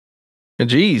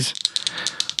Jeez.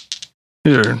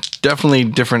 These are definitely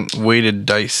different weighted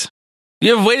dice.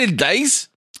 You have weighted dice?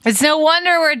 It's no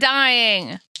wonder we're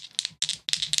dying.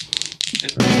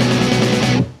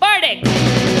 Bardic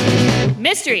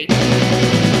Mystery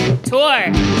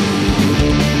Tour.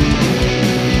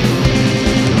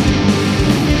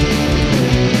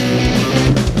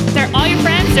 They're all your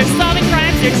friends, they're solving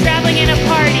crimes, they're traveling in a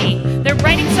party. They're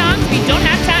writing songs, we don't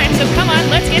have time, so come on,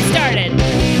 let's get started.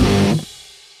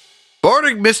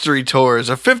 Bardic Mystery Tour is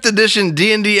a 5th edition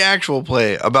D&D actual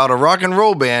play about a rock and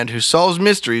roll band who solves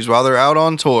mysteries while they're out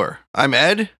on tour. I'm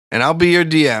Ed, and I'll be your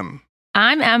DM.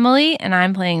 I'm Emily, and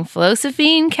I'm playing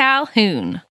Flosephine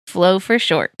Calhoun, Flo for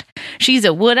short. She's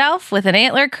a wood elf with an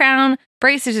antler crown,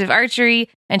 braces of archery,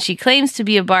 and she claims to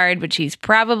be a bard, but she's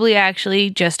probably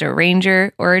actually just a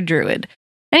ranger or a druid.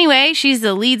 Anyway, she's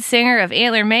the lead singer of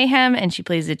Antler Mayhem, and she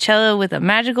plays the cello with a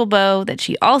magical bow that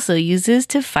she also uses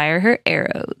to fire her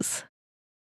arrows.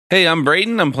 Hey, I'm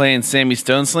Brayden. I'm playing Sammy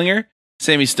Stoneslinger.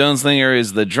 Sammy Stoneslinger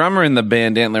is the drummer in the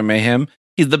band Antler Mayhem.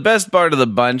 He's the best bard of the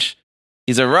bunch.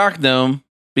 He's a rock gnome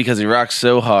because he rocks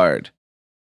so hard.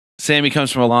 Sammy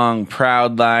comes from a long,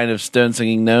 proud line of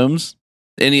stone-singing gnomes,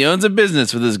 and he owns a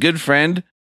business with his good friend,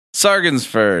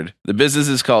 Sargensford. The business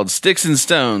is called Sticks and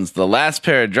Stones, the last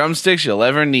pair of drumsticks you'll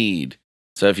ever need.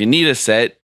 So if you need a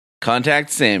set,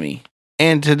 contact Sammy.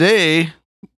 And today,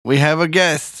 we have a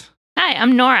guest. Hi,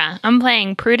 I'm Nora. I'm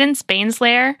playing Prudence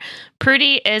Baneslayer.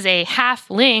 Prudy is a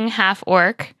half-ling,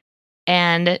 half-orc,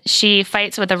 and she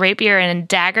fights with a rapier and a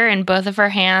dagger in both of her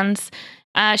hands.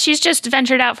 She's just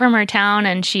ventured out from her town,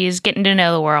 and she's getting to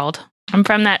know the world. I'm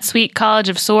from that sweet College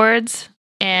of Swords,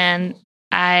 and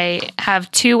I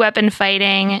have 2 weapon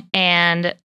fighting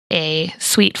and a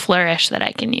sweet flourish that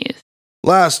I can use.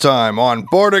 Last time on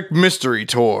Bardic Mystery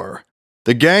Tour,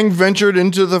 the gang ventured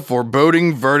into the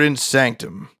foreboding Verdant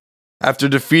Sanctum. After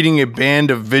defeating a band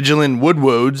of vigilant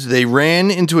woodwoads, they ran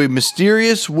into a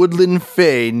mysterious woodland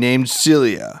fae named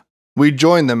Celia. We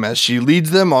join them as she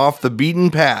leads them off the beaten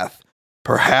path,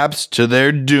 perhaps to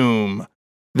their doom.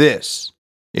 This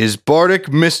is Bardic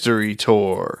Mystery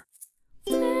Tour.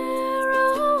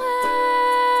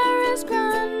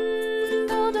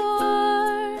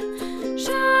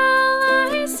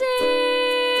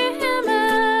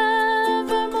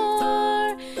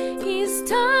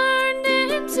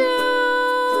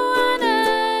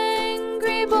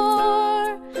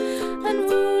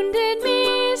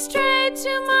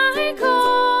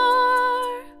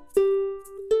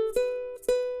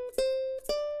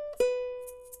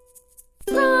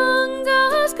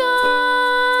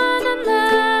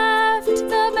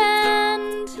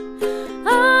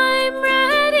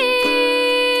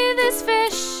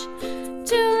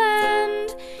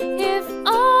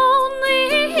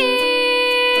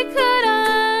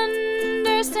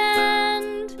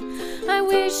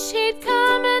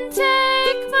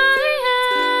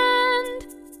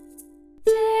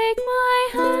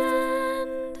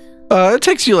 It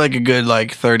takes you like a good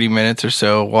 30 minutes or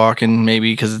so walking,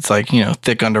 maybe, because it's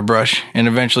thick underbrush. And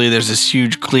eventually there's this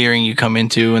huge clearing you come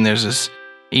into, and there's this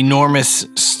enormous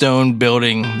stone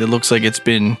building that looks like it's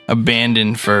been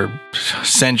abandoned for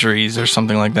centuries or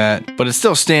something like that. But it's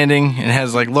still standing and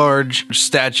has large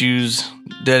statues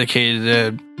dedicated to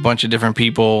a bunch of different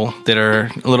people that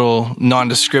are a little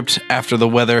nondescript after the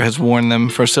weather has worn them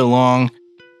for so long.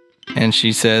 And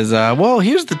she says, well,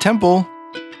 here's the temple,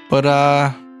 but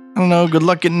I don't know, good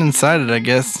luck getting inside it, I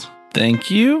guess. Thank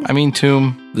you. I mean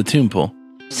tomb. The tomb pole.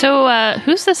 So,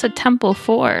 who's this a temple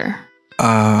for?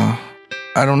 I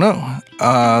don't know.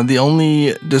 The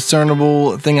only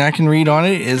discernible thing I can read on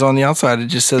it is on the outside. It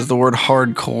just says the word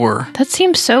hardcore. That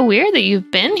seems so weird that you've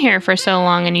been here for so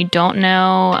long and you don't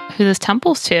know who this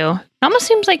temple's to. It almost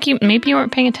seems like maybe you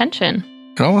weren't paying attention.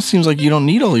 It almost seems like you don't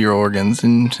need all your organs,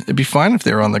 and it'd be fine if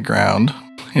they were on the ground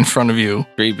in front of you.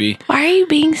 Creepy. Why are you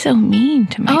being so mean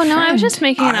to my friend? No, I was just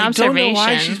making an observation. Don't know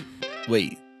why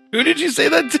Wait, who did you say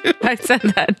that to? I said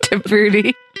that to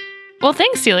Prudy. Well,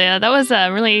 thanks, Celia. That was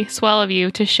really swell of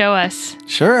you to show us.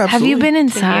 Sure, absolutely. Have you been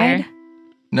inside?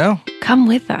 No. Come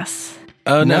with us.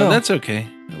 Oh, no, No. that's okay.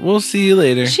 We'll see you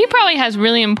later. She probably has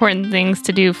really important things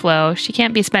to do, Flo. She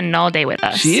can't be spending all day with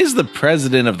us. She is the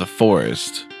president of the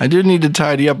forest. I do need to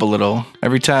tidy up a little.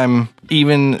 Every time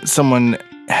even someone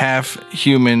half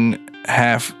human,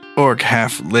 half orc,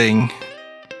 half ling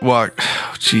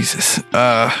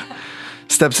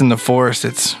steps in the forest,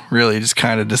 it's really just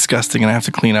kind of disgusting, and I have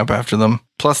to clean up after them.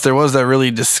 Plus, there was that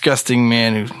really disgusting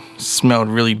man who smelled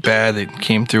really bad that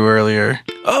came through earlier.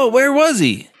 Oh, where was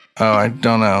he? Oh, I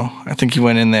don't know. I think he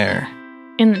went in there.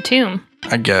 In the tomb.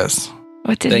 I guess.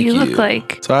 What did Thank he look you.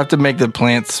 like? So I have to make the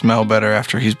plants smell better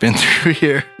after he's been through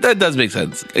here. That does make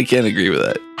sense. I can't agree with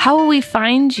that. How will we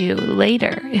find you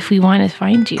later if we want to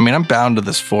find you? I mean, I'm bound to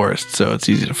this forest, so it's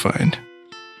easy to find.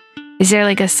 Is there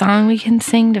like a song we can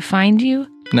sing to find you?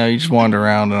 No, you just wander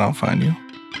around and I'll find you.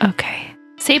 Okay.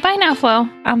 Say bye now, Flo.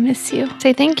 I'll miss you.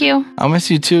 Say thank you. I'll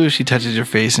miss you too. She touches your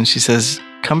face and she says,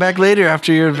 come back later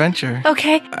after your adventure.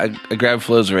 Okay. I grab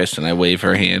Flo's wrist and I wave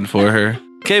her hand for her.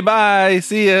 Okay, bye.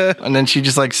 See ya. And then she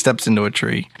just like steps into a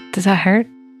tree. Does that hurt?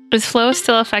 Is Flo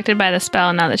still affected by the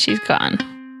spell now that she's gone?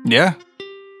 Yeah.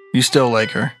 You still like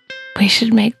her. We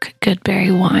should make good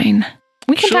berry wine.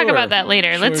 We can talk Sure. about that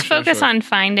later. Sure, Let's sure, focus sure. on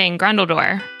finding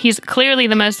Grundledor. He's clearly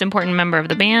the most important member of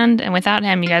the band, and without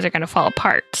him, you guys are going to fall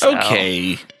apart. So.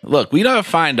 Okay. Look, we don't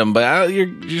find him, but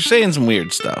you're saying some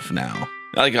weird stuff now.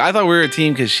 Like, I thought we were a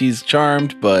team because she's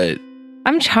charmed, but...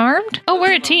 I'm charmed. Oh,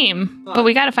 we're a team, but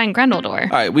we got to find Grundledor. All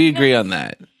right, we agree on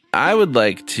that. I would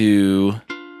like to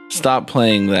stop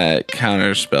playing that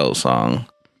counter spell song,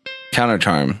 counter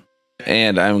charm,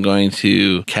 and I'm going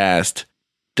to cast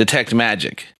Detect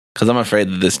Magic because I'm afraid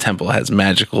that this temple has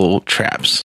magical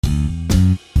traps.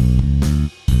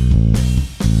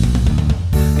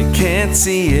 You can't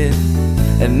see it,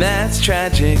 and that's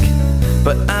tragic,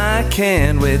 but I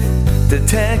can with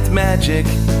Detect Magic.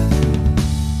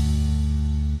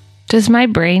 Does my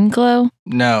brain glow?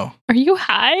 No. Are you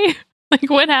high? Like,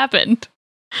 what happened?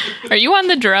 Are you on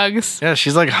the drugs? Yeah,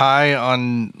 she's like high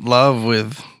on love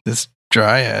with this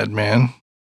dryad, man.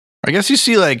 I guess you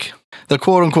see like the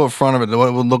quote unquote front of it, what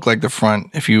it would look like the front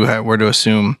if you were to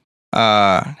assume,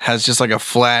 has just like a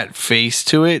flat face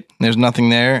to it. There's nothing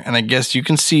there. And I guess you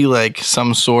can see like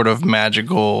some sort of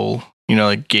magical,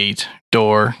 like gate,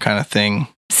 door kind of thing.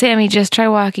 Sammy, just try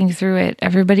walking through it.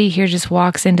 Everybody here just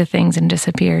walks into things and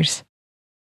disappears.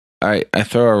 All right, I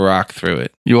throw a rock through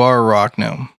it. You are a rock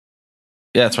gnome.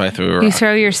 Yeah, that's why I threw a rock. You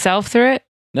throw yourself through it?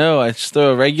 No, I just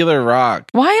throw a regular rock.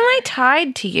 Why am I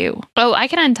tied to you? Oh, I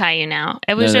can untie you now.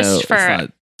 It was No, just for. It's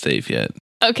not safe yet.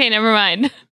 Okay, never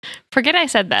mind. Forget I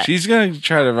said that. She's going to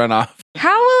try to run off.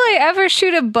 How will I ever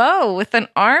shoot a bow with an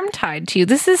arm tied to you?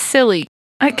 This is silly.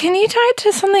 Can you tie it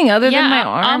to something other yeah, than my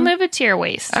arm? I'll move it to your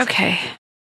waist. Okay.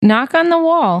 Knock on the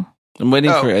wall. I'm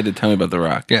waiting Oh. for Ed to tell me about the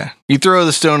rock. Yeah. You throw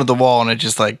the stone at the wall and it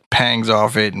just like pangs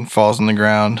off it and falls on the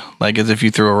ground. Like as if you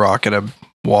threw a rock at a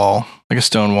wall, like a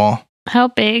stone wall. How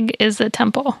big is the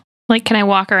temple? Like, can I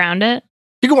walk around it?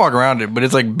 You can walk around it, but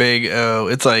it's like big.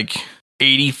 It's like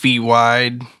 80 feet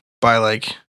wide by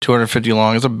like 250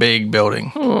 long. It's a big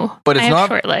building. Ooh, But it's I have not-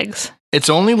 short legs. It's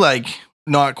only like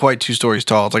not quite 2 stories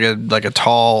tall. It's like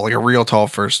a real tall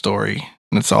first story.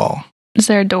 And that's all. Is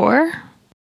there a door?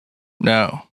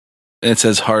 No. And it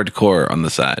says hardcore on the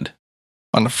side.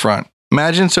 On the front.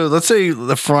 Imagine, so let's say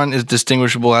the front is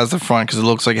distinguishable as the front because it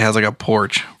looks like it has like a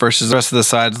porch versus the rest of the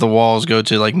sides, the walls go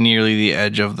to like nearly the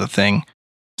edge of the thing.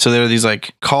 So there are these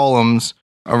like columns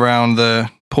around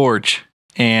the porch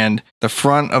and the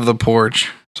front of the porch,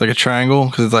 it's like a triangle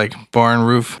because it's like barn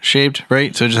roof shaped,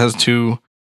 right? So it just has 2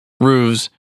 roofs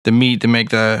that meet to make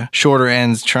the shorter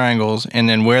ends triangles. And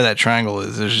then where that triangle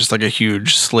is, there's just like a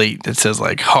huge slate that says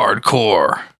like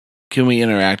hardcore. Can we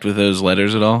interact with those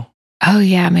letters at all? Oh,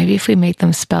 yeah. Maybe if we make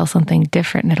them spell something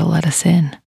different, it'll let us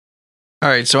in. All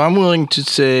right, so I'm willing to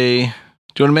say, do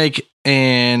you want to make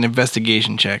an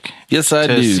investigation check Yes, I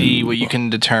to do. see what you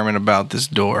can determine about this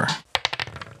door?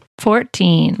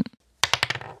 14.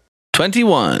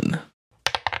 21.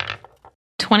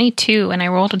 22, and I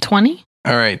rolled a 20.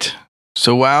 All right,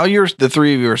 so while the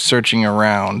 3 of you are searching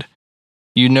around,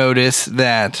 you notice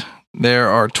that there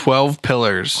are 12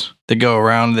 pillars that go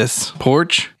around this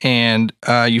porch, and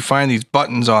you find these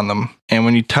buttons on them, and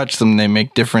when you touch them, they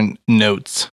make different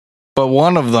notes. But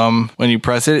one of them, when you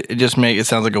press it, it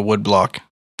sounds like a wood block.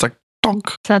 It's like donk.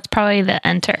 So that's probably the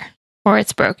enter, or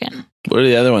it's broken. What do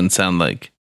the other ones sound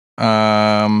like?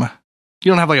 You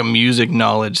don't have like a music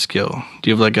knowledge skill. Do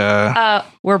you have like a?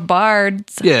 We're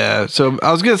bards. Yeah. So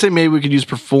I was gonna say maybe we could use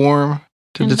perform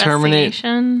to determine it.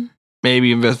 Investigation.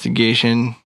 Maybe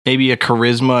investigation. Maybe a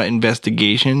charisma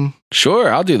investigation.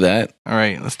 Sure, I'll do that. All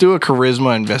right, let's do a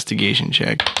charisma investigation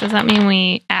check. Does that mean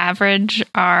we average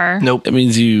our... Nope. That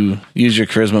means you use your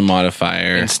charisma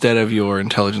modifier. Instead of your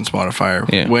intelligence modifier,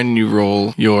 Yeah. when you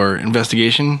roll your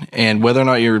investigation, and whether or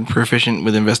not you're proficient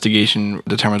with investigation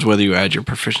determines whether you add your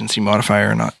proficiency modifier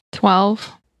or not.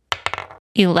 12.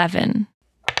 11.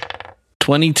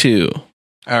 22.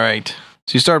 All right.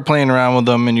 So you start playing around with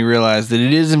them and you realize that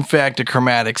it is in fact a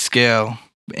chromatic scale,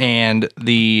 and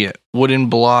the wooden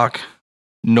block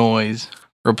noise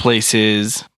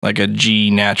replaces like a G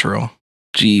natural.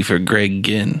 G for Greg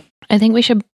Ginn. I think we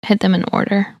should hit them in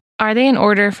order. Are they in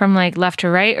order from like left to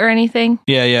right or anything?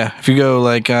 Yeah. If you go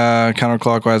like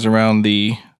counterclockwise around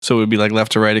so it would be like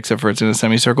left to right, except for it's in a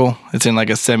semicircle. It's in like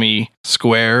a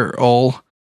semi-square hole.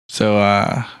 So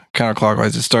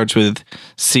counterclockwise, it starts with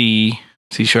C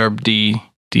sharp, D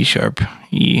sharp,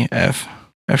 E, F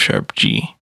sharp,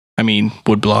 G. I mean,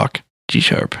 wood block, G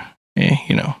sharp,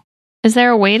 you know. Is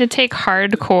there a way to take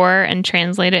hardcore and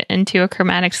translate it into a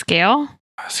chromatic scale?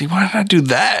 See, why did I do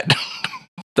that?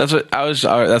 That's what I was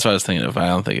thinking of. I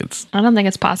don't think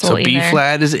it's possible So either. B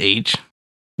flat is H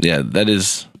yeah, that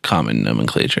is common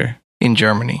nomenclature in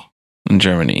Germany. in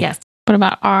Germany. Yes. What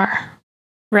about R?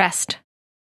 Rest.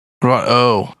 What about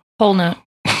O? Whole note.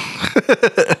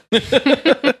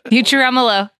 You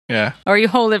tremolo. Yeah. Or you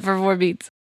hold it for 4 beats.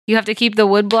 You have to keep the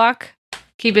wood block,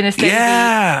 keeping a steady beat.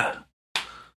 Yeah.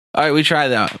 All right, we try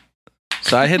that.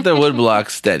 So I hit the wood block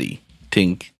steady.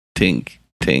 Tink, tink,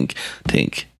 tink,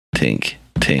 tink, tink,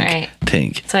 tink, All right.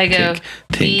 tink. So I go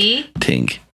tink, B,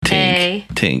 tink, tink, A,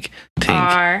 tink, tink,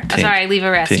 R. tink, Sorry, leave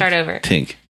a rest. tink, Start over.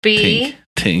 tink, B,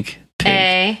 tink, tink,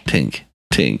 A, tink,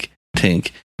 tink,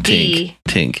 tink, D,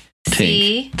 tink,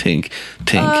 C, tink,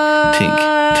 tink, tink,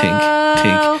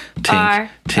 tink, tink, R.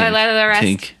 tink, I let the rest.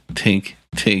 tink, tink,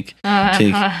 tink,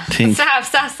 tink.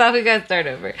 Stop. We gotta start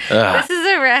over. Ugh.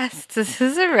 This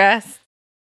is a rest.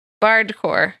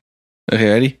 Bardcore. Okay,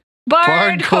 ready?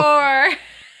 Bardcore.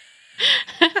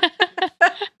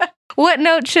 What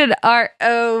note should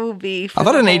R-O be? I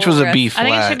thought an H was a B. B I flat.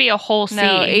 think it should be a whole C.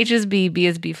 No, H is B, B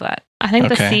is B flat. I think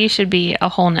the Okay. C should be a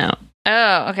whole note.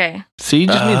 Oh, okay. C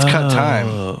just means cut time.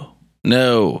 Oh.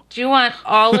 No. Do you want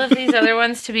all of these other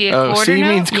ones to be a Oh, quarter C note?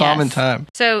 means common Yes. time.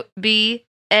 So B,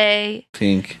 A,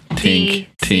 Tink, D,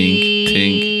 tink,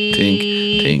 tink, tink,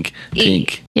 tink, tink, E.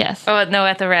 tink, Yes. Oh, no,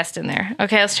 at the rest in there.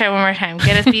 Okay, let's try one more time.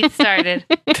 Get us beat started.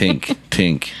 tink,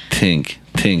 tink, tink,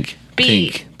 tink,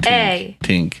 B, tink, A,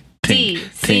 tink, D,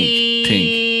 tink, C,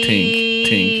 tink,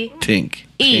 tink, tink, tink,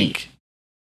 E. tink.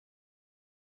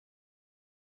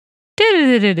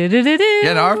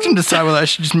 Yeah, now I have to decide whether I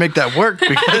should just make that work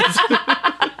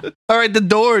because. All right, the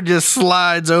door just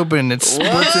slides open. It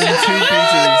splits into 2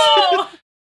 pieces.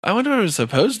 I wonder what it was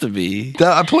supposed to be.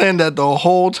 I planned that the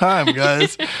whole time,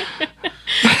 guys.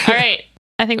 All right.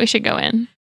 I think we should go in.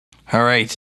 All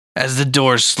right. As the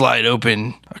doors slide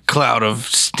open, a cloud of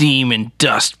steam and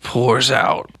dust pours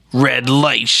out. Red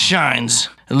light shines,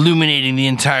 illuminating the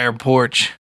entire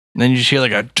porch. And then you just hear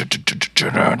like a.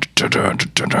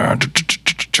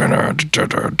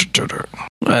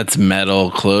 That's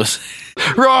metal close.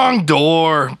 Wrong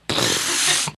door.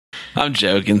 I'm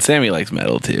joking. Sammy likes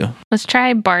metal too. Let's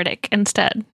try Bardic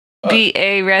instead. B,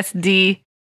 A, rest, D,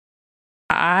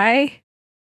 I.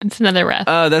 It's another rest.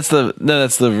 That's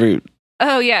the root.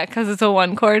 Oh, yeah, because it's a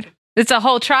 1 chord. It's a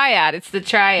whole triad. It's the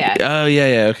triad Oh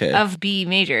yeah, okay. of B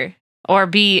major. Or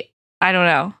B, I don't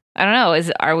know.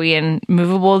 Are we in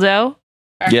movable do?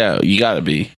 Yeah, you gotta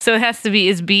be. So it has to be,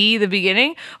 is B the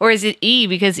beginning? Or is it E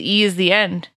because E is the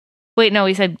end? Wait, no,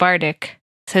 we said bardic.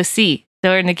 So C.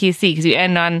 So we're in the key C because you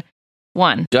end on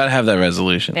 1. Gotta have that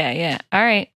resolution. Yeah. All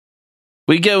right.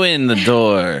 We go in the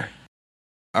door.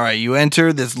 All right, you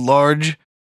enter this large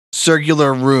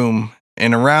circular room,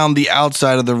 and around the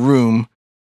outside of the room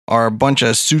are a bunch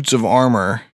of suits of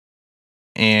armor,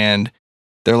 and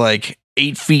they're like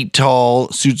 8 feet tall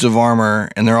suits of armor,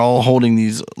 and they're all holding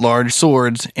these large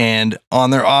swords, and on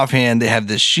their offhand, they have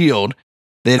this shield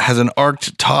that has an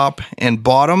arced top and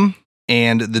bottom,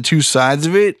 and the 2 sides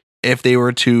of it, if they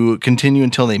were to continue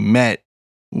until they met,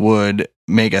 would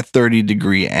make a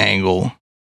 30-degree angle.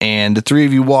 And the 3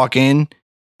 of you walk in,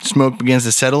 smoke begins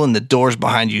to settle, and the doors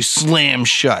behind you slam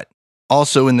shut.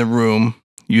 Also in the room,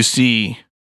 you see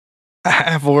a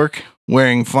half-orc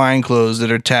wearing fine clothes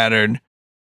that are tattered,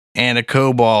 and a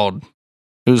kobold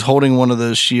who's holding one of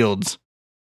those shields.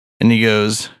 And he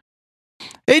goes,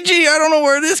 "Hey, gee, I don't know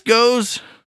where this goes."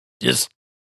 Just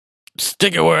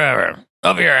stick it wherever.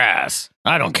 Up your ass.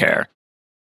 I don't care.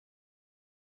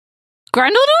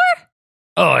 Grundledor?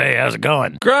 Oh, hey, how's it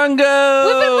going? Grungo!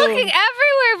 We've been looking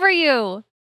everywhere for you.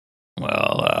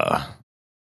 Well,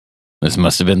 this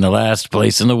must have been the last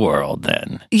place in the world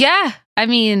then. Yeah. I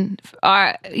mean,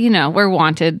 we're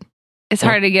wanted. It's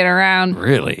hard to get around.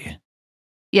 Really?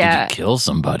 Yeah. Did you kill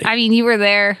somebody? I mean, you were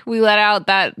there. We let out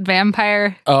that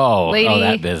vampire lady.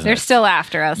 that business. They're still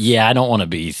after us. Yeah, I don't want to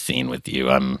be seen with you.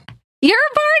 You're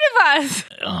a part of us.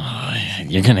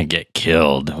 You're going to get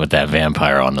killed with that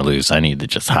vampire on the loose. I need to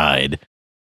just hide.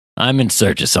 I'm in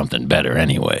search of something better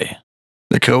anyway.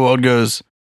 The kobold goes,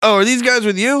 "Oh, are these guys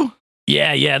with you?"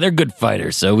 Yeah, they're good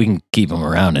fighters, so we can keep them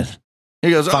around. He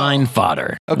goes, Fine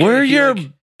fodder. Okay, We're if you your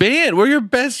like- band. We're your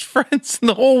best friends in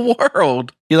the whole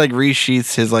world. He like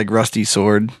resheaths his like rusty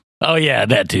sword. Oh, yeah,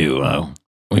 that too.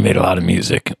 We made a lot of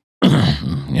music.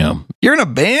 You're in a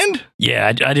band? Yeah,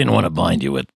 I didn't want to blind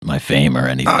you with my fame or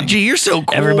anything. Oh, gee, you're so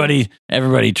cool.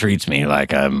 Everybody treats me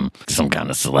like I'm some kind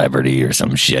of celebrity or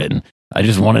some shit. And I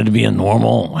just wanted to be a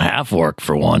normal half-orc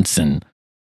for once, and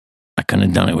I couldn't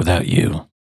have done it without you.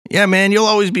 Yeah, man, you'll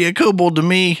always be a kobold to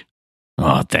me.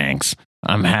 Oh, thanks.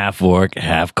 I'm half-orc,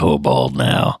 half-kobold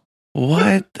now.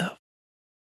 What the?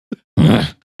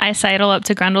 I sidle up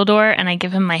to Grundledor and I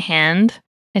give him my hand.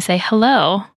 I say,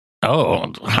 hello.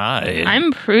 Oh, hi.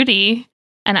 I'm Prudy,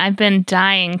 and I've been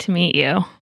dying to meet you.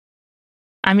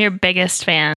 I'm your biggest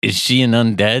fan. Is she an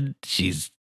undead? She's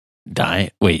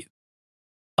dying. Wait,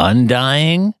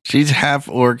 undying? She's half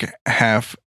orc,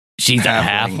 half. She's a halfling.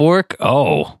 half-orc?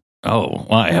 Oh,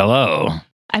 why, hello.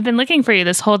 I've been looking for you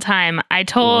this whole time. I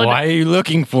told Why are you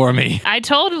looking for me?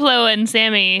 Flo and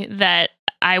Sammy that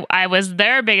I was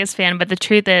their biggest fan, but the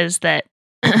truth is that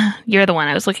you're the one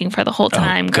I was looking for the whole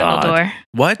time, God. Grundledor.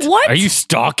 What? Are you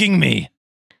stalking me?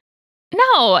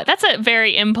 No, that's a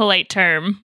very impolite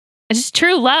term. It's just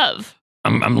true love.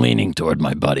 I'm leaning toward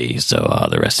my buddy, so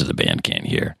the rest of the band can't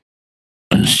hear.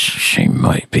 She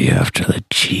might be after the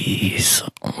cheese.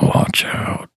 Watch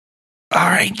out. All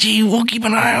right, gee, we'll keep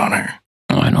an eye on her.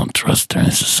 I don't trust her.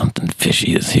 This is something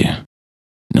fishy is here.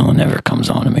 No one ever comes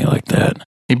on to me like that.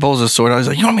 He pulls his sword out. He's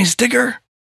like, "You want me to stick her?"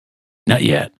 Not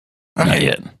yet. Not Okay.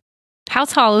 yet. How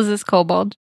tall is this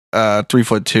kobold?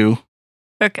 3'2".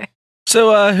 Okay.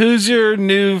 So, who's your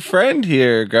new friend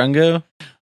here, Grungo?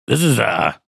 This is,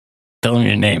 tell him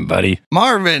your name, buddy.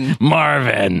 Marvin.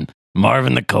 Marvin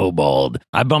the Kobold.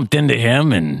 I bumped into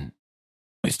him and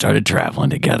we started traveling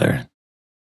together.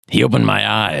 He opened my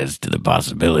eyes to the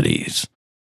possibilities.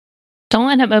 Don't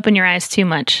let him open your eyes too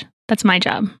much. That's my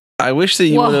job. I wish that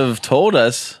you Whoa. would have told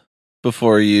us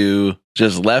before you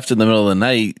just left in the middle of the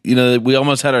night. You know, we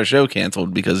almost had our show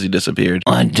canceled because you disappeared.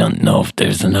 I don't know if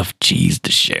there's enough cheese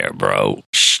to share, bro.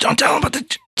 Shh! Don't tell him about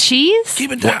the. Cheese?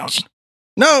 Keep it down.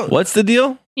 No, What's the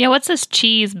deal? Yeah, what's this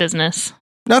cheese business?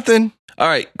 nothing. All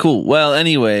right, cool. Well,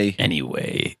 anyway,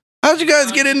 Anyway, How'd you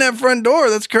guys get in that front door?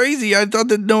 That's crazy. I thought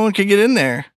that no one could get in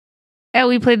there. Oh,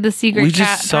 we played the secret we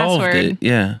just solved password. it.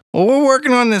 Yeah. Well, we're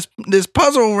working on this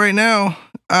puzzle right now.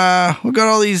 We got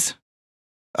all these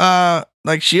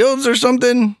like shields or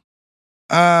something.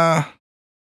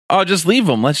 Oh, just leave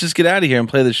them. Let's just get out of here and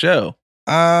play the show.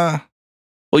 Well,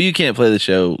 you can't play the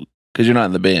show because you're not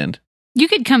in the band. You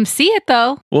could come see it,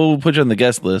 though. We'll put you on the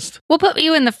guest list. We'll put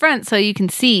you in the front so you can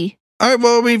see. all right.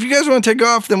 Well, I mean, if you guys want to take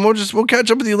off, then we'll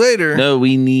catch up with you later. No,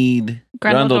 we need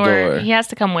Grundledor, Grundledor. he has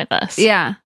to come with us.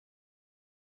 Yeah.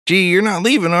 Gee, you're not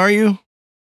leaving, are you?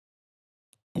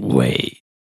 wait.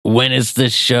 When is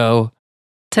this show?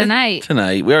 Tonight.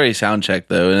 Tonight. We already sound checked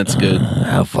though, and it's good.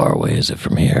 How far away is it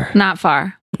from here? Not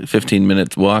far. 15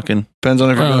 minutes walking. Depends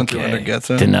on if you're going through Okay.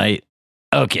 Undergetza. Tonight.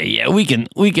 Okay, yeah, we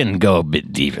can go a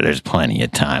bit deeper. There's plenty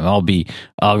of time.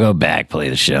 I'll go back, play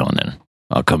the show, and then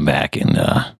I'll come back and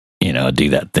do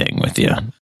that thing with you.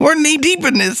 We're knee deep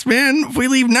in this, man. If we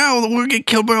leave now, we'll get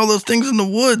killed by all those things in the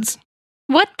woods.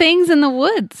 What things in the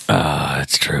woods?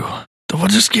 It's true. The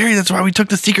woods are scary. That's why we took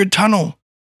the secret tunnel.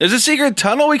 There's a secret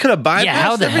tunnel we could have bypassed. Yeah,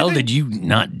 how the hell everything? did you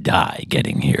not die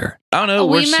getting here? I don't know.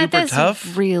 We're we met super this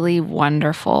tough. really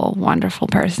wonderful, wonderful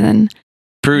person.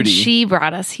 Prudy. She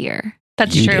brought us here.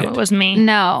 That's You true. did. It was me.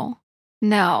 No.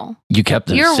 You kept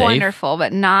them You're safe? wonderful,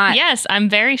 but not. Yes, I'm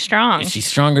very strong. Is she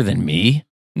stronger than me?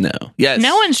 No. Yes.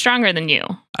 No one's stronger than you,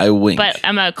 I wink. but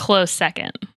I'm a close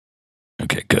second.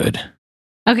 Okay, good.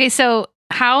 Okay, so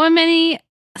how many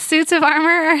suits of armor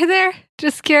are there?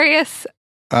 Just curious.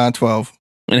 12.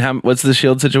 And what's the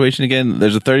shield situation again?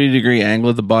 There's a 30-degree angle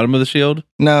at the bottom of the shield.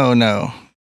 No.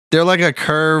 They're like a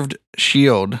curved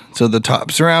shield. So the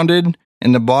top's rounded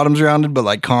and the bottom's rounded, but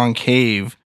like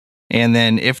concave. And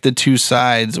then if the two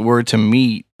sides were to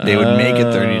meet, they would make a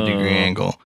 30-degree Oh.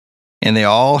 angle. And they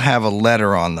all have a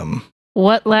letter on them.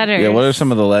 What letters? Yeah. What are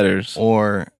some of the letters?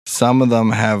 Or some of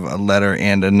them have a letter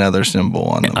and another symbol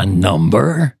on them. A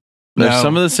number? There's No.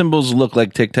 some of the symbols look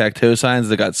like tic-tac-toe signs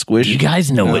that got squished. You guys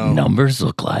know what No. numbers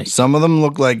look like. Some of them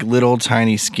look like little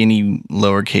tiny skinny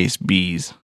lowercase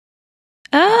b's.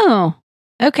 Oh,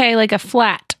 okay, like a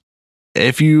flat.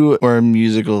 If you were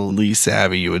musically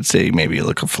savvy, you would say maybe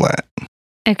look a flat.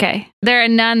 Okay. There are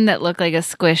none that look like a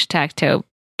squish tic-tac-toe.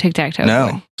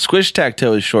 No.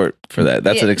 Squish-tac-toe is short for that.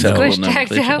 That's Yeah, an acceptable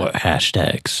squish-tac-toe. nomenclature. What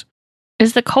hashtags?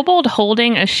 Is the kobold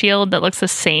holding a shield that looks the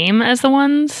same as the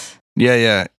ones?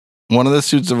 Yeah. One of the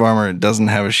suits of armor doesn't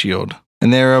have a shield.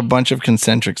 And there are a bunch of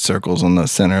concentric circles on the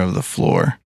center of the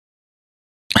floor.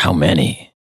 How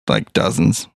many? Like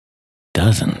dozens.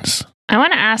 Dozens. I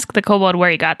want to ask the kobold where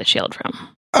he got the shield from.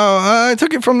 Oh, I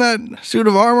took it from that suit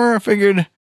of armor. I figured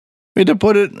we had to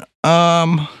put it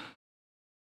on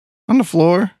the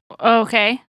floor.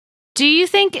 Okay. Do you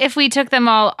think if we took them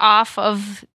all off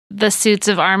of the suits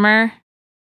of armor,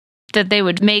 that they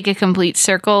would make a complete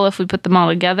circle if we put them all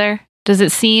together? Does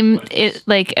it seem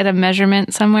like at a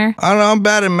measurement somewhere? I don't know. I'm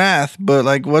bad at math, but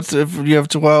like, what's if you have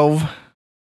 12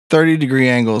 30-degree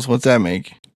angles? What's that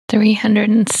make?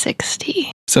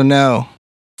 360. So no.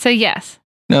 So yes.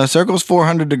 No, circle's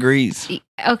 400 degrees.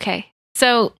 Okay.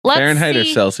 So let's Fahrenheit or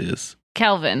see Celsius?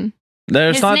 Kelvin. No,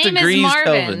 it's His not name degrees is Marvin,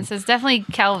 Kelvin. so it's definitely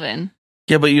Kelvin.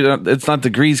 Yeah, but you don't. It's not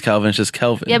degrees Kelvin. It's just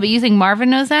Kelvin. Yeah, but you think Marvin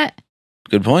knows that?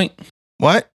 Good point.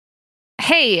 What?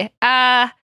 Hey,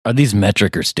 Are these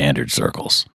metric or standard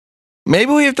circles?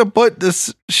 Maybe we have to put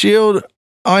this shield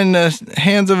on the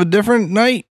hands of a different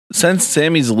knight? Since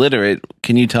Sammy's literate,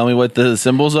 can you tell me what the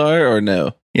symbols are or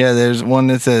no? Yeah, there's one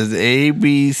that says A,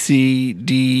 B, C,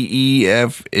 D, E,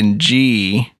 F, and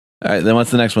G. All right, then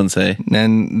what's the next one say? And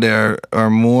then there are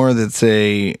more that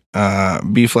say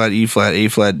B flat, E flat, A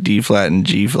flat, D flat, and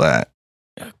G flat.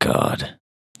 Oh, God.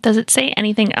 Does it say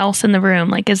anything else in the room?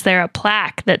 Like, is there a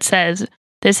plaque that says,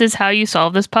 this is how you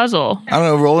solve this puzzle? I don't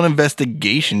know. Roll an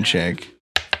investigation check.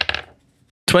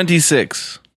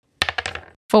 26.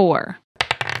 4.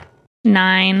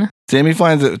 9. Sammy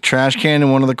finds a trash can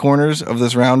in one of the corners of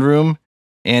this round room,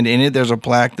 and in it there's a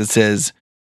plaque that says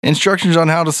instructions on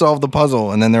how to solve the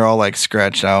puzzle, and then they're all like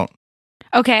scratched out.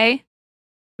 Okay.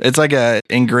 It's like a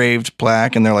engraved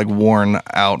plaque, and they're like worn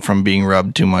out from being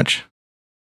rubbed too much.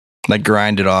 Like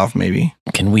grinded off, maybe.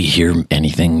 Can we hear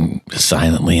anything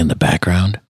silently in the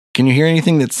background? Can you hear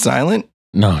anything that's silent?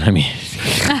 No, I mean,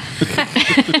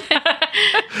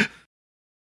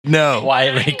 No.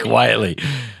 quietly.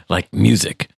 Like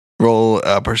music. Roll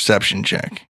a perception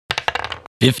check.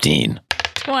 15.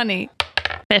 20.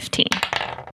 15.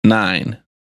 9.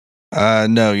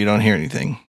 No, you don't hear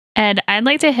anything. Ed, I'd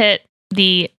like to hit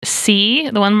the C,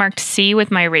 the one marked C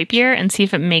with my rapier, and see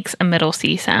if it makes a middle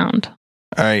C sound.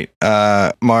 All right.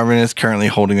 Marvin is currently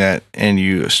holding that, and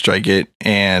you strike it,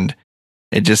 and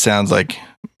it just sounds like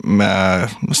a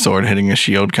sword hitting a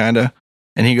shield, kind of.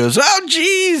 And he goes, "Oh,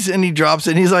 geez!" And he drops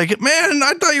it, and he's like, "Man,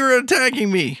 I thought you were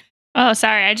attacking me." Oh,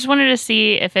 sorry. I just wanted to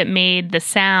see if it made the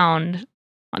sound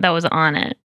that was on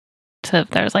it. So if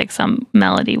there's like some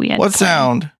melody we had. What to play.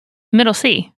 sound? Middle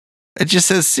C. It just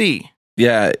says C.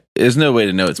 Yeah, there's no way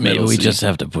to know it's Maybe middle we C. just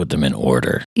have to put them in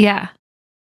order. Yeah.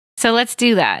 So let's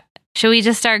do that. Should we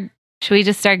just start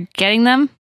getting them?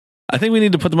 I think we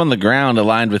need to put them on the ground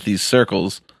aligned with these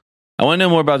circles. I want to know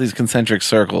more about these concentric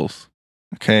circles.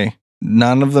 Okay.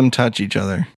 None of them touch each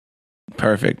other.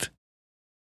 Perfect.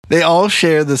 They all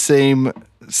share the same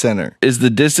center. Is the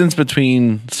distance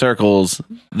between circles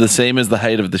the same as the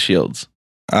height of the shields?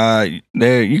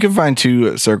 There you can find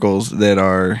two circles that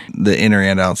are the inner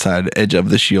and outside edge of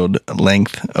the shield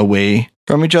length away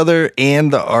from each other,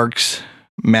 and the arcs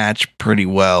match pretty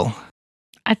well.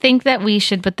 I think that we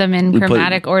should put them in We put-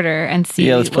 chromatic order and see.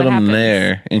 Yeah, let's put what them happens.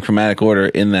 there in chromatic order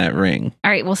in that ring.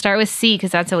 All right, we'll start with C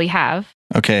because that's what we have.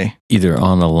 Okay. Either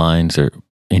on the lines or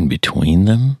in between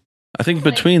them? I think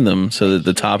between them so that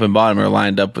the top and bottom are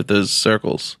lined up with those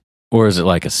circles. Or is it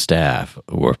like a staff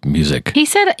or music? He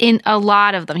said in a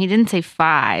lot of them. He didn't say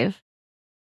 5.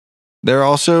 They're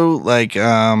also like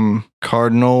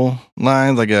cardinal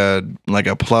lines, like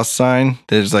a plus sign.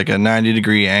 There's like a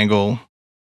 90-degree angle.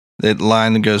 That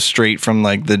line that goes straight from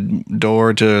like the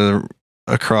door to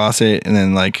across it, and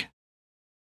then like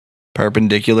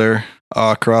perpendicular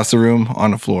across the room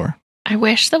on the floor. I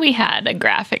wish that we had a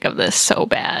graphic of this so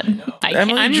bad.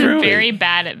 Emily I'm drew it. very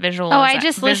bad at visualizing. Oh, I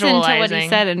just listened to what he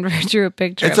said and drew a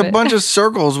picture It's of a it. bunch of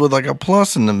circles with like a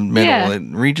plus in the middle. Yeah. It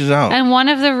reaches out. And one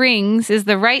of the rings is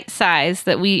the right size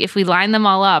that if we line them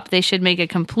all up, they should make a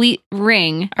complete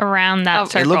ring. around that Oh, It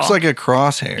circle. looks like a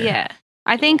crosshair. Yeah.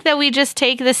 I think that we just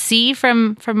take the C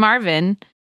from Marvin.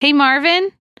 Hey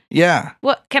Marvin, Yeah.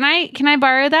 what can I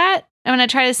borrow that? I'm gonna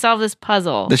try to solve this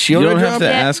puzzle. The shield You don't I have dropped? to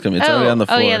Yeah. ask him. It's already on the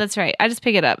floor. Oh yeah, that's right. I just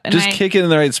pick it up and Just I kick it in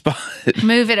the right spot.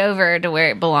 move it over to where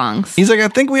it belongs. He's like, I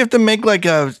think we have to make like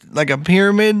a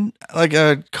pyramid, like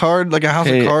a card, like a house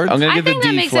Hey, of cards. I'm going I to get think the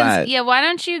that D makes flat. sense. Yeah, why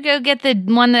don't you go get the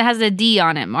one that has a D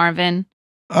on it, Marvin?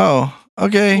 Oh,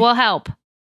 okay. We'll help.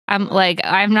 I'm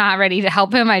not ready to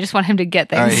help him. I just want him to get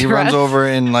things. All right, he for runs us. over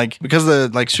and like because the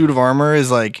like suit of armor is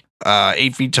like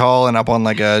 8 feet tall and up on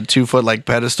like a 2 foot like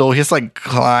pedestal. He has to like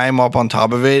climb up on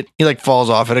top of it. He like falls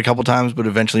off it a couple times, but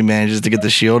eventually manages to get the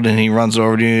shield, and he runs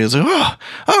over to you. He's like, "Oh,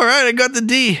 all right, I got the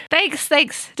D."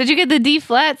 Thanks. Did you get the D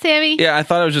flat, Sammy? Yeah, I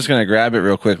thought I was just going to grab it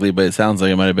real quickly, but it sounds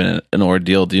like it might have been an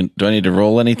ordeal. Do I need to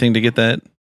roll anything to get that?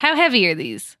 How heavy are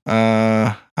these?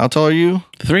 How tall are you?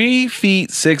 3 feet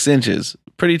 6 inches.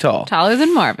 Pretty tall. Taller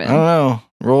than Marvin. I don't know.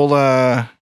 Roll.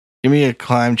 Give me a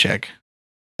climb check.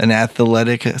 An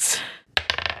athletics.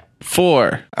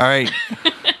 4. All right.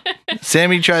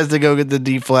 Sammy tries to go get the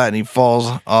D flat, and he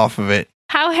falls off of it.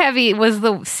 How heavy was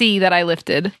the C that I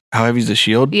lifted? How heavy is the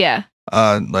shield? Yeah.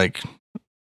 Like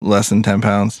less than 10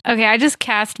 pounds. Okay, I just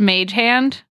cast Mage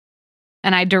Hand,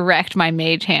 and I direct my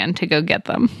Mage Hand to go get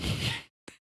them.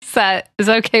 Is that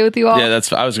okay with you all? Yeah,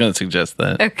 I was going to suggest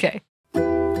that. Okay.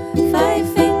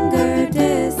 5-finger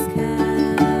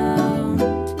discount,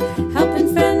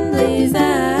 helping friendlies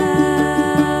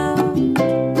out.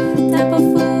 Tap a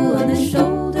fool on the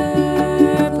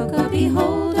shoulder, poke a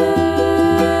beholder.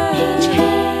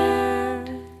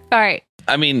 All right.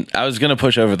 I mean, I was going to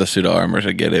push over the pseudo armor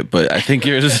to get it, but I think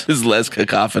yours is less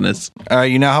cacophonous. All right,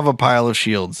 you now have a pile of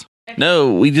shields.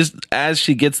 No, we just, as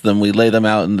she gets them, we lay them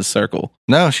out in the circle.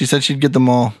 No, she said she'd get them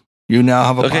all. You now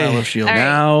have a pile of shields. All right.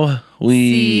 Now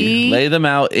we C. lay them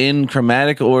out in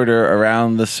chromatic order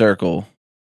around the circle,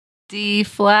 D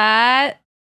flat,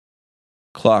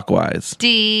 clockwise.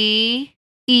 D,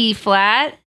 E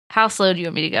flat. How slow do you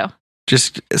want me to go?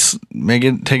 Just make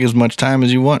it take as much time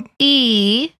as you want.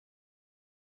 E,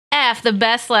 F, the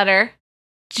best letter,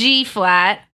 G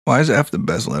flat. Why is F the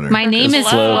best letter? My name is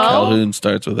Flo Flo. Calhoun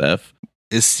starts with F.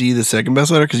 Is C the second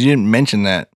best letter? Because you didn't mention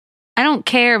that. I don't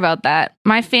care about that.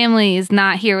 My family is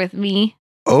not here with me.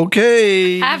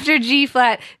 Okay. After G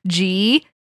flat, G,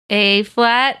 A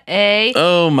flat, A,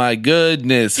 Oh my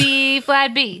goodness. B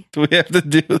flat, B. Do we have to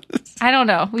do this? I don't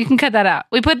know. We can cut that out.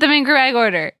 We put them in chromatic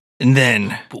order. And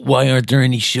then, But why aren't there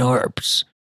any sharps?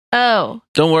 Oh,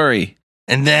 Don't worry.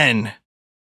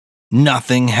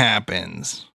 nothing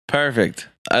happens. Perfect.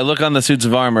 I look on the suits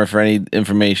of armor for any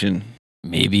information.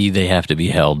 Maybe they have to be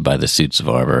held by the suits of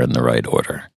armor in the right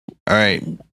order. All right.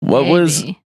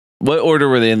 maybe. What order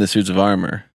were they in the suits of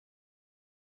armor?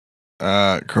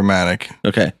 Chromatic.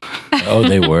 Okay. Oh,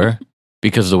 they were?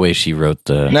 Because the way she wrote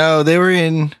the... No, they were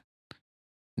in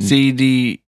C,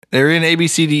 D. They were in A, B,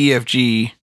 C, D, E, F,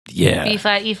 G. Yeah. B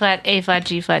flat, E flat, A flat,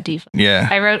 G flat, D flat. Yeah.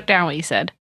 I wrote down what you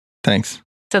said. Thanks.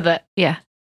 So that, yeah.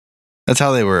 That's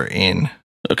how they were in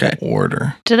Okay.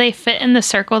 order. Do they fit in the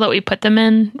circle that we put them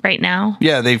in right now?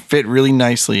 Yeah, they fit really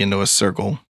nicely into a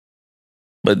circle.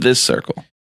 But this circle.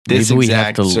 This Maybe we have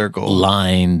exact to circle.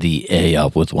 line the A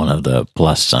up with one of the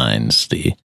plus signs,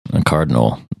 the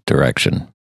cardinal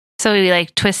direction. So we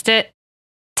like twist it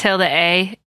till the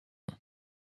A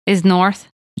is north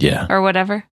Yeah. or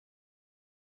whatever.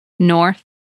 North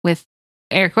with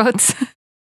air quotes.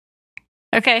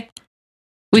 Okay.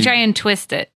 We try and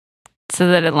twist it so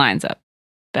that it lines up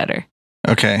better.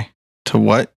 Okay. To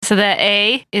what? So the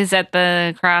A is at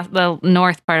the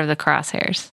north part of the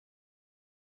crosshairs.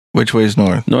 Which way is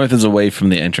north? North is away from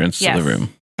the entrance to Yes. the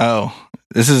room. Oh,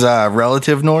 this is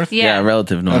relative north? Yeah.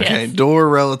 Relative north. Okay. Yes. Door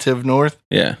relative north.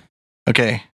 Yeah.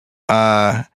 Okay.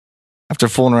 After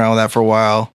fooling around with that for a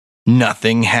while,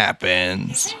 nothing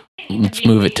happens. Let's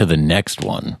move it to the next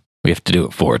one. We have to do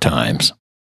it 4 times.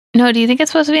 No, do you think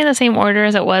it's supposed to be in the same order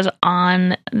as it was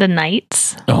on the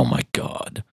knights? Oh my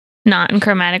God. Not in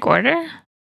chromatic order?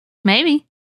 Maybe.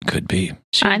 Could be.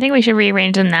 I think we should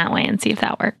rearrange them that way and see if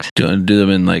that works. Do you want to do them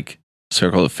in like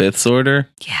circle of fifths order?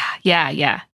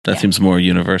 Yeah. That seems more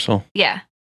universal. Yeah.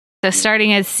 So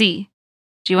starting as C.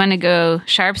 Do you want to go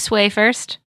sharp sway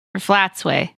first or flat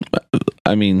sway?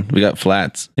 I mean, we got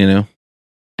flats, you know?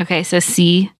 Okay, so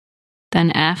C,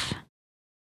 then F,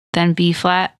 then B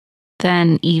flat,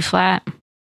 then E flat,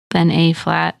 then A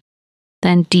flat,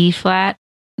 then D flat,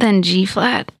 then G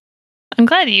flat. I'm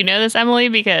glad you know this, Emily,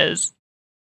 because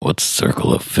What's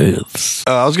circle of fifths?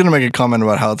 I was going to make a comment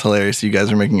about how it's hilarious you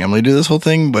guys are making Emily do this whole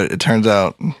thing, but it turns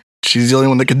out she's the only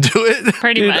one that can do it.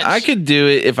 pretty Dude, much. I could do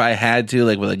it if I had to,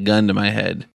 like with a gun to my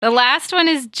head. The last one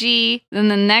is G, then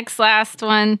the next last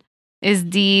one is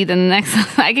D, then the next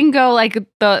I can go like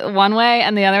the one way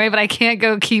and the other way, but I can't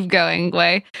go keep going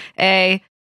way. A,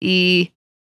 E,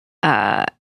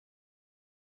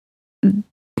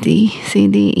 D, C,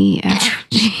 D, E, F,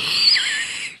 G.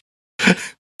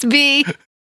 It's B.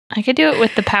 I could do it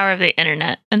with the power of the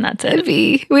internet, and that's it.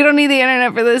 B. We don't need the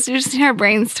internet for this. We just need our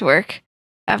brains to work.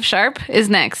 F sharp is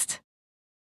next.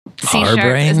 C Our sharp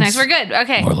brains? is next. We're good.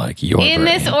 Okay. More like your In brain.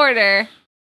 this order,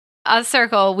 a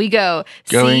circle, we go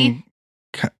Going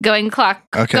Going clock.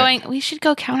 Okay. We should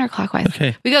go counterclockwise.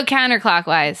 Okay. We go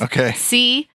counterclockwise. Okay.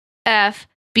 C, F,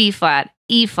 B flat,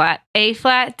 E flat, A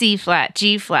flat, D flat,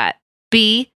 G flat,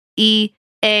 B, E,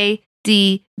 A,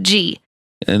 D, G.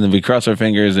 And then we cross our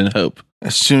fingers and hope.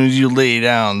 As soon as you lay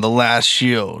down the last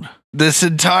shield, this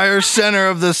entire center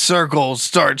of the circle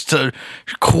starts to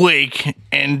quake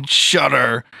and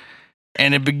shudder,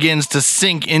 and it begins to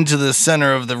sink into the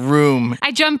center of the room,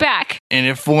 I jump back. and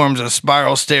it forms a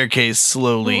spiral staircase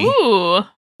slowly. Ooh.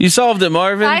 You solved it,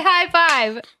 Marvin. I high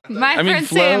five. My I mean, friend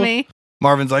Flo. Sammy.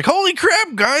 Marvin's like, holy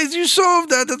crap, guys, you solved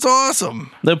that. That's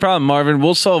awesome. No problem, Marvin.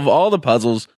 We'll solve all the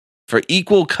puzzles for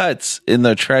equal cuts in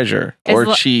the treasure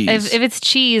or cheese. If it's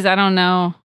cheese, I don't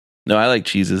know. No, I like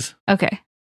cheeses. Okay.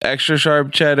 Extra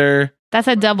sharp cheddar, That's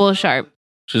a double sharp.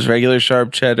 just regular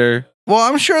sharp cheddar. Well,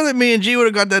 I'm sure that me and G would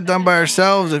have got that done by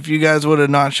ourselves if you guys would have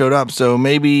not showed up. So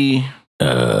maybe.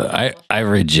 I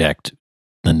reject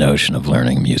the notion of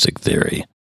learning music theory.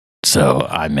 So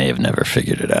I may have never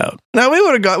figured it out. No,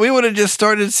 we would have just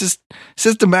started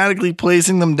systematically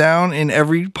placing them down in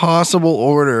every possible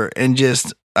order and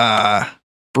just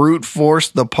brute force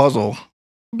the puzzle.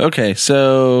 Okay,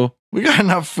 so We got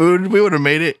enough food. We would have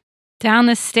made it. Down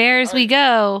the stairs we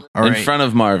go. All in right. front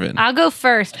of Marvin. I'll go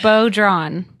first. Bow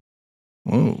drawn.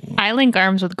 Ooh. I link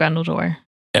arms with Grundledor.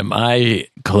 Am I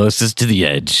closest to the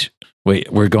edge?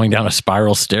 Wait, we're going down a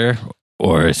spiral stair,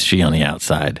 or is she on the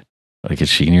outside? Like, is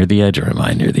she near the edge, or am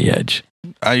I near the edge?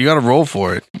 You got to roll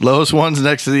for it. Lowest one's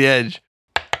next to the edge.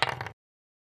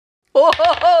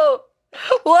 Whoa!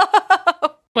 Whoa!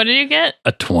 What did you get?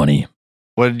 A 20.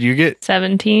 What did you get?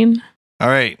 17. All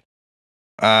right.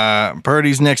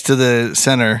 Purdy's next to the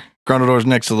center. Grundledor's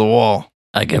next to the wall.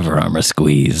 I give her arm a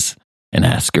squeeze and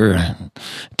ask her,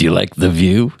 do you like the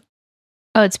view?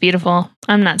 Oh, it's beautiful.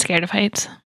 I'm not scared of heights.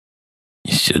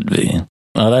 You should be.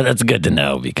 Well, that's good to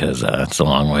know because it's a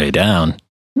long way down.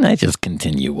 And I just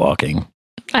continue walking.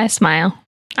 I smile.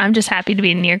 I'm just happy to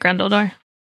be near Grundledor.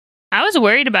 I was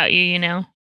worried about you, you know.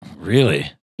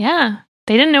 Really? Yeah.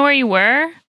 They didn't know where you were.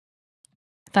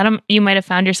 Thought you might have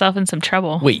found yourself in some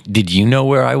trouble. Wait, did you know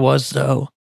where I was, though?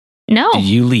 No, Did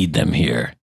you lead them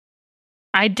here?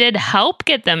 I did help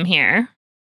get them here.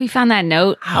 We found that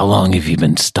note. How long have you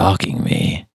been stalking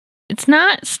me? It's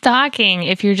not stalking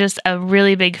if you're just a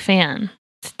really big fan.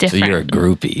 It's different. So you're a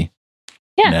groupie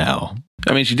Yeah. now.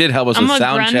 I mean, she did help us I'm with a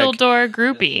sound check. Grundledor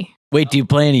groupie. Wait, do you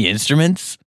play any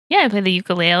instruments? Yeah, I play the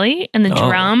ukulele and the Oh.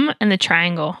 drum and the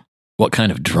triangle. What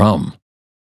kind of drum?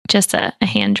 Just a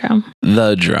hand drum.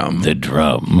 The drum. The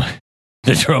drum.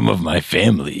 The drum of my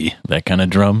family. That kind of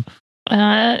drum?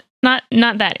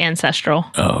 Not that ancestral.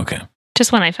 Oh, okay.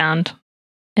 Just one I found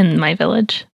in my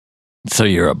village. So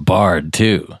you're a bard,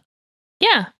 too.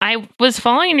 Yeah, I was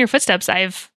following in your footsteps.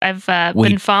 I've been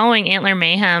Wait. following Antler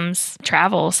Mayhem's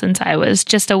travel since I was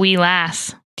just a wee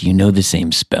lass. Do you know the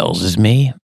same spells as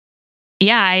me?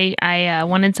 Yeah, I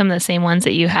wanted some of the same ones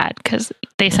that you had because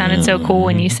they sounded so cool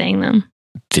when you sang them.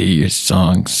 Do your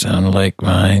songs sound like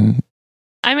mine?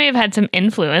 I may have had some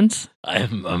influence.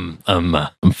 I'm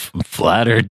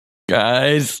flattered.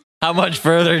 Guys, how much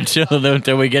further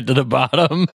until we get to the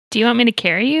bottom? Do you want me to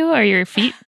carry you? Are your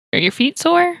feet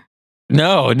sore?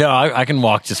 No, I can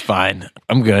walk just fine.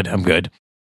 I'm good.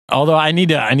 Although I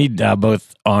need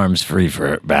both arms free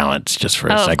for balance just for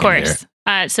a second Of course.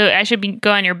 So I should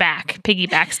go on your back,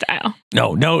 piggyback style.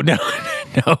 here. No.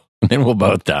 Then we'll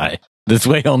both die. This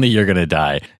way only you're going to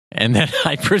die. And then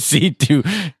I proceed to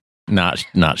not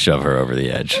shove her over the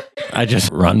edge. I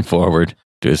just run forward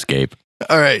to escape.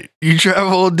 All right. You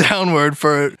travel downward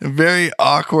for a very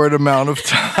awkward amount of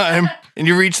time, and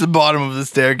you reach the bottom of the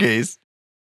staircase.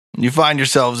 You find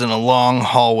yourselves in a long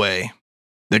hallway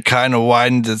that kind of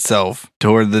widens itself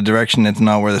toward the direction that's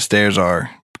not where the stairs are,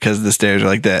 because the stairs are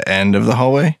like the end of the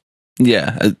hallway.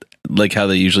 Yeah, like how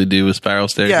they usually do with spiral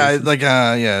stairs. Yeah,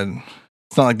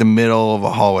 it's not like the middle of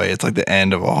a hallway. It's like the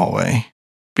end of a hallway,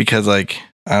 because like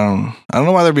I don't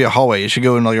know why there'd be a hallway. You should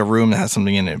go in like a room that has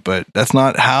something in it, but that's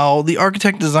not how the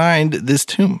architect designed this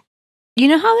tomb. You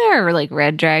know how there are like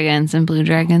red dragons and blue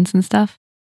dragons and stuff?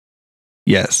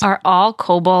 Yes. Are all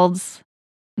kobolds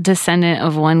descendant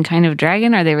of one kind of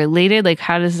dragon? Are they related? Like,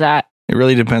 how does that? It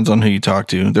really depends on who you talk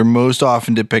to. They're most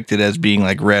often depicted as being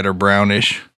like red or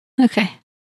brownish. Okay.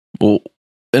 Well,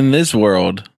 in this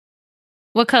world,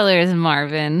 What color is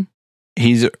Marvin?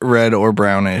 He's red or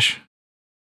brownish.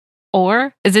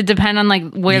 Or does it depend on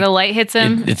like where the light hits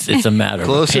him? It's a matter of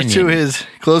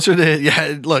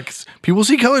opinion. Look, people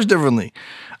see colors differently.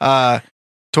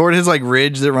 Toward his like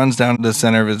ridge that runs down the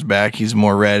center of his back, he's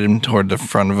more red, and toward the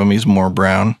front of him, he's more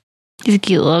brown. He's a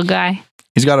cute little guy.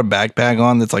 He's got a backpack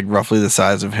on that's like roughly the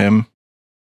size of him.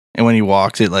 and when he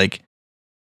walks, it like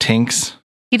tinks.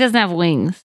 He doesn't have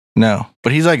wings. No,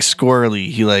 but he's like squirrely.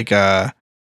 He like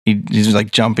he's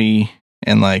like jumpy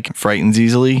and like frightens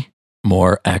easily.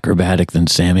 More acrobatic than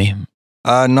Sammy.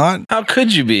 Not How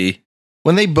could you be?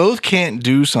 when they both can't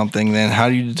do something. Then how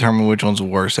do you determine which one's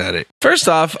worse at it? First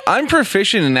off, I'm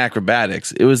proficient in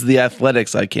acrobatics. It was the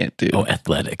athletics I can't do. Oh,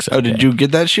 athletics. Oh, did okay. you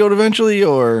get that shield eventually,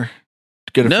 or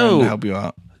get a No. friend to help you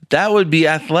out? That would be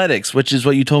athletics, which is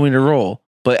what you told me to roll.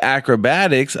 But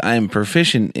acrobatics, I am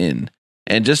proficient in.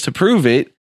 And just to prove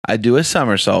it, I do a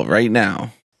somersault right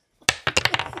now.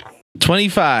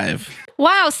 25.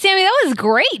 Wow, Sammy, that was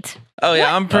great. Oh,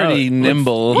 yeah, I'm pretty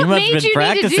nimble. What You must made have you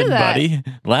been need to do practicing, that? buddy.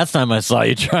 Last time I saw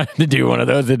you trying to do one of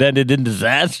those, it ended in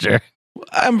disaster.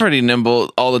 I'm pretty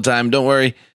nimble all the time. Don't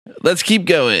worry. Let's keep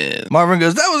going. Marvin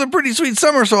goes, "That was a pretty sweet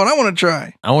somersault. I want to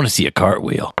try." I want to see a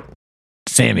cartwheel.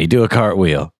 Sammy, do a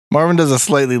cartwheel. Marvin does a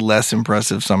slightly less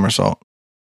impressive somersault.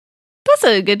 That's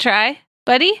a good try,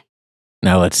 buddy.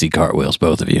 Now let's see cartwheels,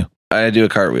 both of you. I do a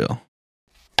cartwheel.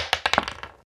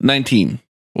 19.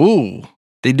 Ooh,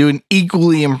 they do an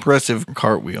equally impressive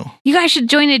cartwheel. You guys should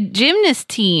join a gymnast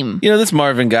team. You know, this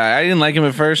Marvin guy, I didn't like him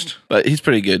at first, but he's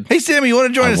pretty good. Hey, Sammy, you want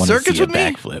to join I a wanna circus see a with me?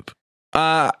 backflip.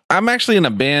 I'm actually in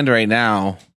a band right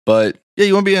now, but Yeah,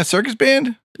 you want to be in a circus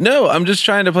band? no, I'm just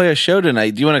trying to play a show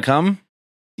tonight. Do you want to come?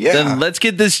 Yeah. Then let's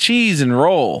get this cheese and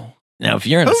roll. Now, if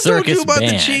you're in a Who told circus you about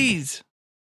band, the cheese?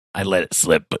 I let it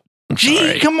slip, but I'm G,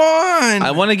 sorry. come on.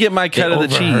 I want to get my They cut of the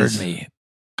overheard cheese. me.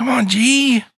 Come on,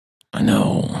 G. I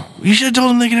know. You should have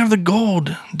told them they can have the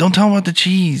gold. Don't tell them about the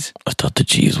cheese. I thought the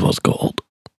cheese was gold.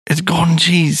 It's golden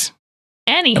cheese.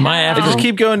 Anyhow. Am I having Just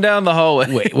keep going down the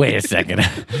hallway. Wait a second.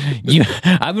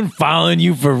 I've been following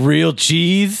you for real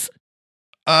cheese.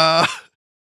 Uh,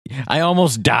 I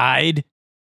almost died.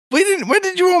 when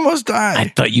did you almost I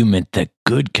die? thought you meant the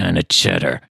good kind of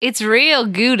cheddar. It's real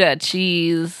Gouda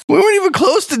cheese. We weren't even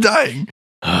close to dying.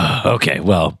 Okay,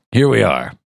 well, here we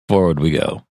are. Forward we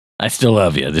go. I still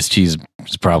love you. This cheese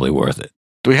is probably worth it.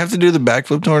 Do we have to do the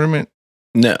backflip tournament?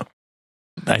 No.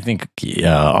 I think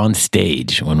on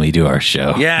stage when we do our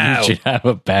show, Yeah. you should have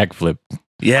a backflip.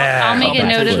 Yeah. I'll make a I'll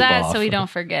note backflip of that off. so we don't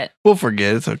forget. We'll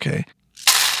forget. It's okay.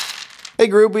 Hey,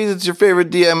 groupies, it's your favorite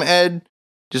DM, Ed.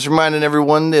 Just reminding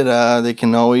everyone that they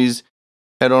can always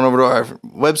head on over to our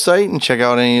website and check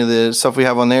out any of the stuff we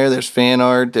have on there. There's fan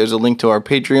art. There's a link to our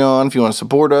Patreon. If you want to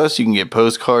support us, you can get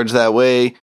postcards that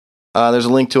way. There's a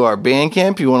link to our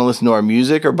Bandcamp if you want to listen to our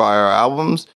music or buy our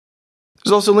albums.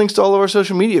 There's also links to all of our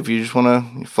social media if you just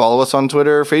want to follow us on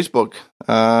Twitter or Facebook.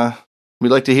 We'd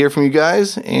like to hear from you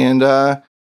guys, and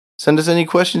send us any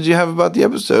questions you have about the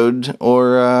episode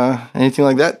or anything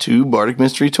like that to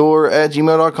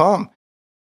bardicmysterytour@gmail.com.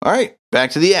 All right,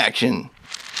 back to the action.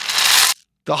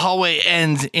 The hallway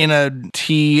ends in a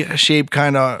T-shaped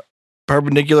kind of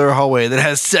perpendicular hallway that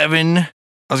has 7, I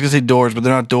was going to say doors, but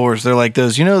they're not doors. They're like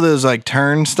those, those like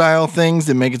turnstile things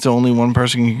that make it so only one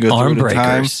person can go Arm through at a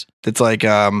time. breakers. It's like,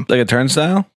 Like a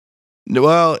turnstile?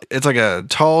 well, it's like a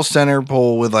tall center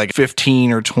pole with like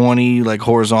 15 or 20 like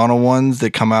horizontal ones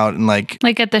that come out and like,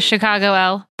 Like at the Chicago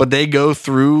L. but they go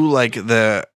through like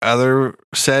the other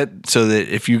set so that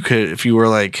if you were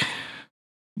like,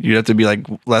 you'd have to be like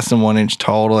less than 1 inch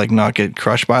tall to like not get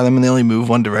crushed by them, and they only move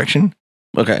one direction.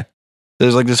 Okay.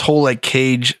 There's like this whole like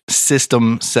cage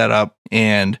system set up,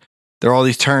 and there are all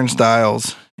these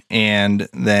turnstiles, and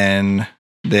then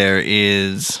there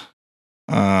is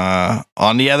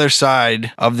on the other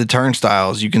side of the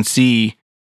turnstiles, you can see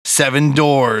 7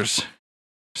 doors,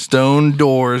 stone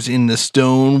doors in the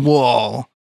stone wall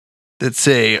that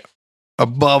say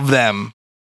above them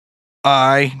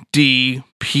IDPLMA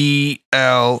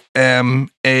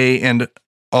and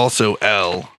also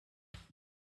L.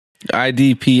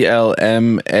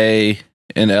 IDPLMA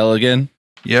and L again.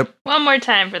 Yep. One more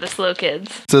time for the slow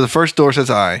kids. So the first door says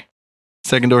I,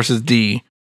 second door says D,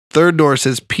 third door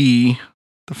says P,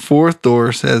 the fourth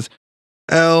door says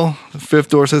L, the fifth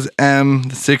door says M,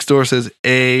 the sixth door says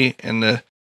A, and the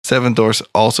seventh door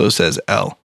also says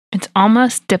L. It's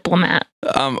almost diplomat.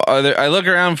 I look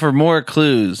around for more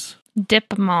clues.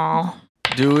 Dip mall.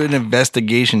 Do an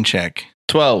investigation check.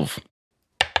 12.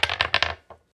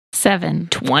 7.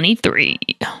 23.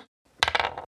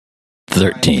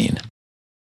 13.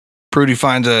 Prudy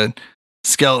finds a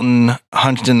skeleton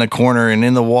hunched in the corner, and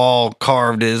in the wall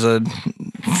carved is a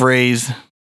phrase.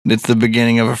 It's the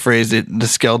beginning of a phrase that the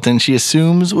skeleton, she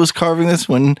assumes, was carving this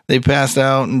when they passed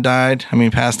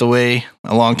passed away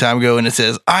a long time ago. And it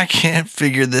says, "I can't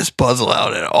figure this puzzle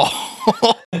out at all."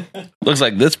 Looks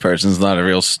like this person's not a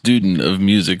real student of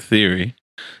music theory.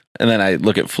 And then I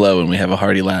look at Flo and we have a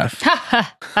hearty laugh.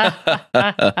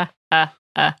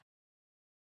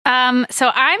 So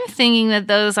I'm thinking that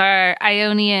those are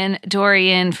Ionian,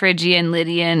 Dorian, Phrygian,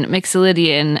 Lydian,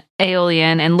 Mixolydian,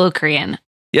 Aeolian, and Locrian.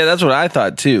 Yeah, that's what I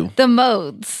thought too. The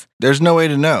modes. There's no way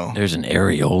to know. There's an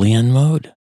Aeolian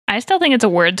mode. I still think it's a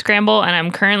word scramble, and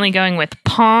I'm currently going with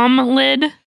palm lid.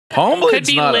 Palm Could lid's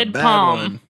be not a lid bad palm.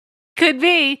 one. Could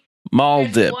be. Mall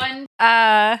There's dip. one-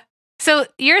 so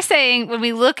you're saying when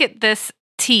we look at this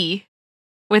T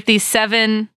with these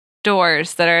 7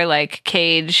 doors that are like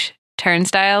cage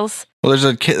turnstiles, Well, there's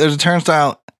a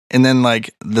turnstile, and then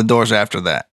like the doors after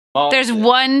that. there's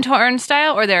one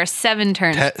turnstile or there are 7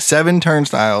 turnstiles? 7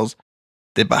 turnstiles.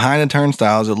 That behind the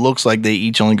turnstiles, it looks like they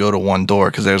each only go to one door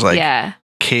because there's like Yeah.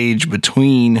 cage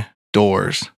between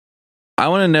doors. I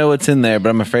want to know what's in there, but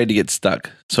I'm afraid to get stuck.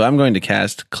 So I'm going to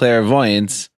cast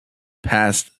Clairvoyance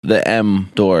past the M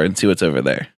door and see what's over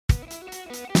there.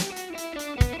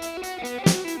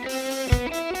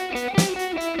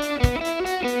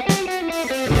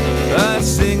 I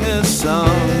sing a song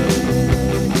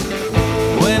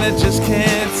when I just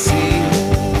can't see.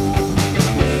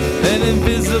 An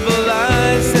invisible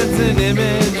eye sends an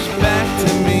image back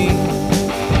to me.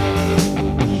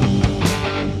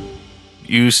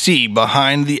 You see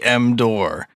behind the M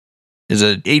door is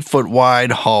a 8-foot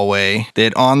wide hallway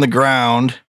that on the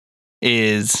ground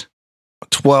is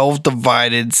 12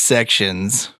 divided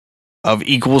sections of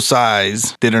equal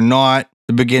size that are not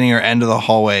the beginning or end of the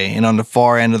hallway, and on the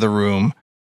far end of the room,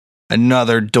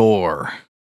 another door.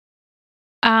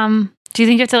 Do you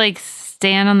think you have to like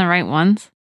stand on the right ones?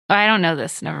 Oh, I don't know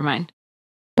this. Never mind.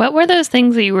 What were those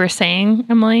things that you were saying,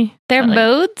 Emily? They're Like-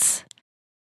 modes.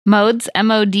 Modes,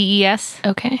 MODES.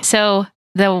 Okay. So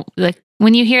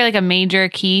when you hear like a major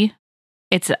key,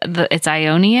 it's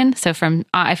Ionian. So from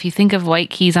if you think of white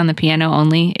keys on the piano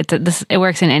only, it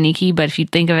works in any key. But if you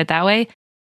think of it that way,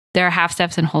 there are half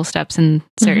steps and whole steps in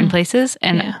certain Mhm. places.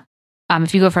 And Yeah.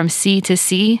 if you go from C to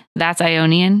C, that's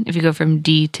Ionian. If you go from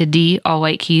D to D, all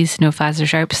white keys, no flats or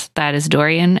sharps, that is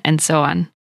Dorian, and so on.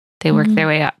 They work Mhm. their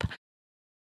way up.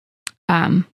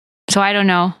 So I don't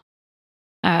know.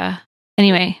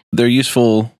 Anyway, They're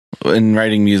useful in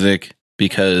writing music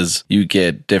because you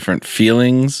get different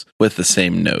feelings with the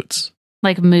same notes.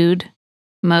 like mode.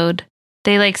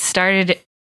 They like started.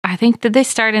 I think did they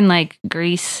start in like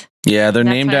Greece? Yeah, they're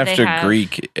That's named why they after have-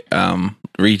 Greek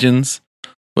regions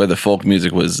where the folk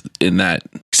music was in that.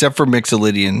 Except for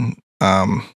Mixolydian,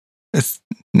 it's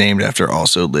named after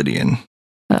also Lydian.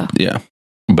 Yeah.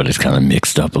 But it's kind of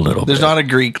mixed up a little There's bit. not a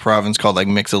Greek province called like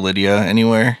Mixolydia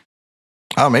anywhere.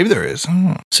 Oh, maybe there is. I don't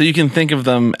know. So you can think of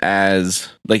them as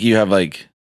like you have like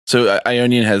so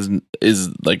Ionian is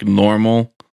like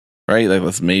normal, right? Like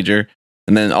that's major.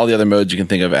 And then all the other modes you can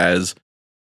think of as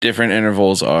different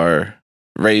intervals are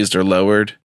raised or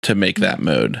lowered to make that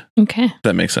mode. Okay. If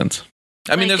that makes sense.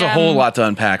 I mean, Like, there's a whole lot to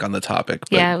unpack on the topic.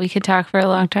 But Yeah, we could talk for a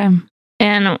long time.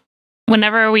 And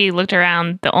whenever we looked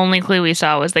around, the only clue we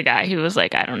saw was the guy who was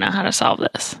like, I don't know how to solve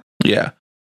this. yeah.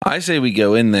 I say we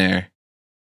go in there.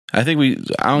 I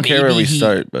don't care where Maybe we he-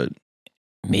 start, but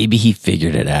Maybe he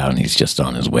figured it out and he's just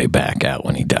on his way back out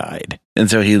when he died. and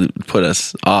so he put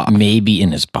us off. Maybe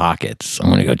in his pockets. I'm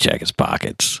going to go check his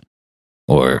pockets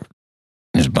or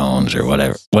his bones or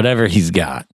whatever he's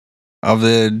got. Of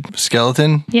the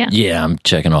skeleton, Yeah, I'm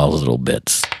checking all his little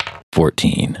bits.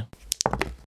 14.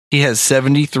 he has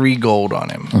 73 gold on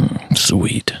him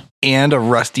Sweet. and a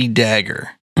rusty dagger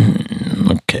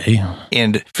Okay.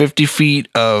 and 50 feet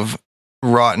of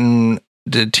rotten,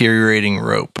 deteriorating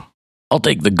rope I'll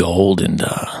take the gold and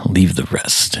leave the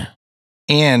rest.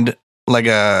 and like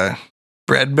a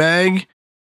bread bag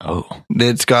Oh,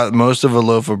 that's got most of a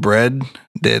loaf of bread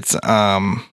that's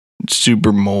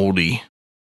super moldy,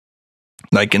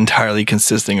 like entirely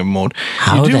consisting of mold.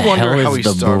 how do the wonder hell how is he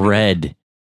the started. bread?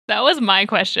 That was my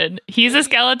question. He's a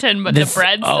skeleton, but This- the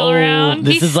bread's still oh, around.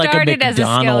 This He is like a started as a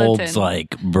McDonald's skeleton.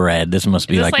 like bread. This must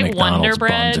be Is this like like Wonder McDonald's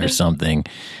buns Bread? or something.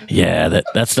 Yeah,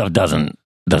 that stuff doesn't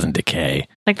decay.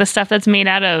 Like the stuff that's made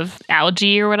out of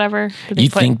algae or whatever. that they You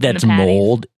put think in the that's patties.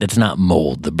 mold? That's not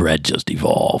mold. The bread just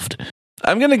evolved.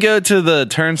 I'm going to go to the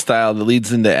turnstile that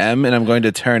leads into M and I'm going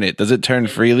to turn it. Does it turn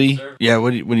freely? Yeah,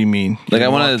 what do you mean? Like You I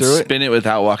walk want to through it? spin it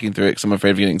without walking through it because I'm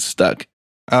afraid of getting stuck.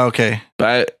 Oh, okay,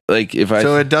 But if I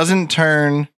so it doesn't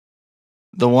turn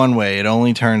the one way; it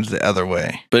only turns the other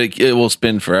way. but it will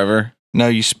spin forever. No,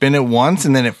 you spin it once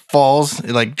and then it falls.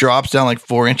 It like drops down like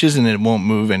 4 inches and it won't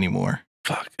move anymore.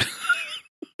 Fuck.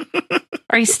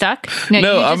 Are you stuck? No,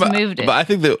 you just moved it. But I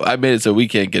think that I made it so we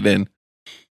can't get in.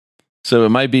 So it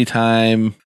might be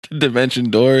time to dimension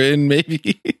door in,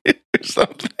 maybe or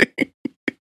something.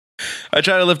 I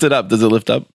try to lift it up. Does it lift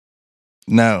up?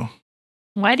 No,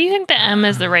 Why do you think the M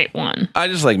is the right one? I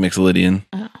just like Mixolydian.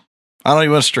 I don't know.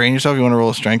 You want to strain yourself? You want to roll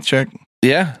a strength check?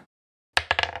 Yeah.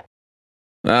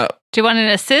 Do you want an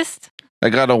assist I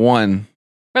got a 1.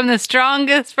 from the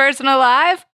strongest person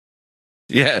alive?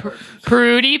 Yeah.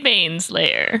 Prudy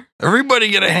Baneslayer. Everybody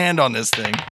get a hand on this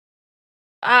thing.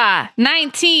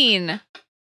 19.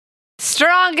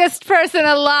 Strongest person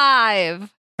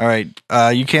alive. All right.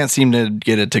 You can't seem to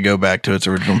get it to go back to its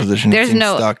original position. It There's seems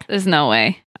no stuck. There's no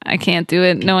way. I can't do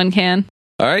it. No one can.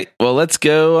 All right. Well, let's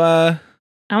go.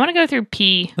 I want to go through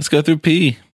P. Let's go through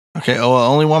P. Okay. Oh,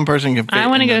 well, only one person can fit I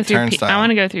want to in go the through P. turnstile. I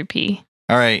want to go through P.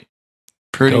 All right.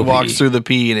 Prudy Go walks P. through the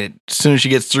P, and as soon as she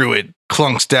gets through it,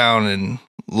 clunks down and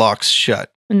locks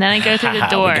shut. And then I go through the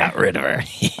door. We got rid of her.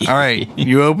 All right.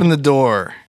 You open the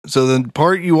door. So the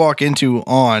part you walk into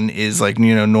on is like,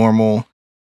 normal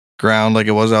ground like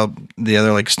it was out the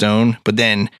other like stone. But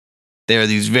then there are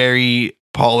these very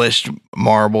polished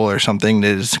marble or something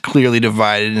that is clearly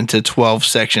divided into 12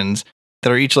 sections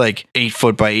that are each like 8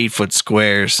 foot by 8 foot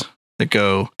squares that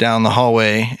go down the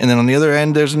hallway. And then on the other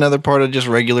end, there's another part of just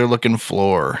regular looking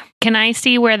floor. Can I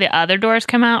see where the other doors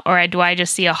come out, or do I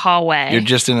just see a hallway? You're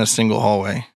just in a single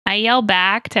hallway. I yell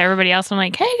back to everybody else. I'm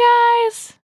like, "Hey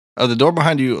guys!" Oh, the door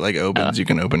behind you like opens. You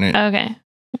can open it. Okay.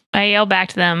 I yell back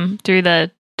to them through the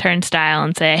turnstile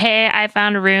and say, "Hey, I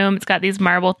found a room. It's got these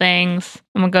marble things.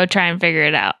 I'm gonna go try and figure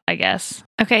it out, I guess."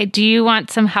 Okay. Do you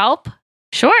want some help?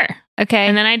 Sure. Okay.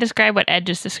 And then I describe what Ed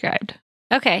just described.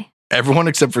 Okay. Everyone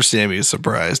except for Sammy is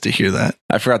surprised to hear that.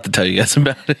 I forgot to tell you guys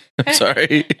about it. I'm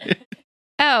sorry.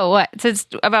 Oh, what? So it's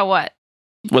about what?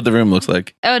 What the room looks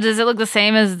like. Oh, does it look the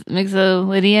same as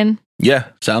Mixolydian? Yeah,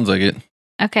 sounds like it.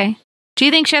 Okay. Do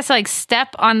you think she has to like step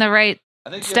on the right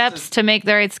steps to make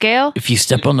the right scale? If you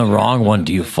step on the wrong one,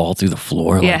 do you fall through the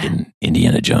floor like Yeah. in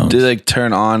Indiana Jones? Do they like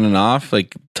turn on and off?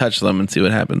 Like touch them and see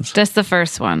what happens. Just the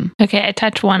first one. Okay, I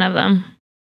touch one of them.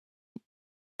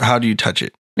 How do you touch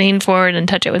it? Lean forward and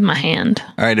touch it with my hand.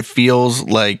 All right. It feels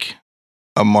like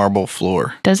a marble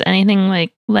floor. Does anything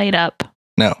like light up?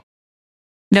 No.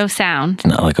 No sound.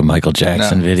 Not like a Michael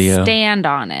Jackson No. video. Stand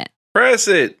on it. Press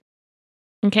it.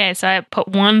 Okay, so I put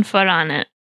one foot on it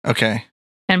Okay.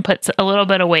 and put a little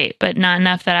bit of weight, but not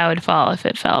enough that I would fall if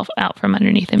it fell out from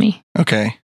underneath of me.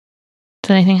 Okay.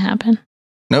 Does anything happen?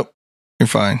 Nope. You're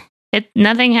fine.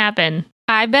 Nothing happened.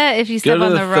 I bet if you Go step to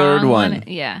on the the third wrong one.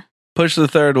 yeah. Push the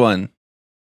third one.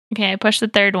 Okay, I pushed the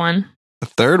third one. The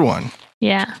third one.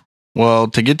 Yeah. Well,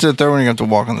 to get to the third one, you have to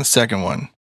walk on the second one.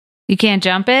 You can't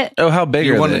jump it? Oh, how big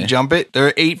You are want they? to jump it?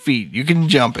 They're 8 feet. You can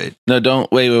jump it. No, don't.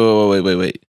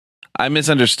 Wait. I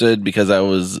misunderstood because I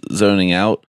was zoning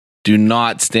out. Do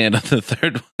not stand on the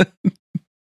third one.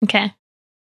 Okay.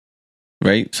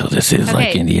 Right? So this is like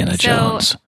Okay, Indiana so-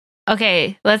 Jones.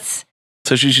 Okay, let's.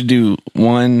 So she should do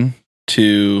 1,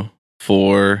 2,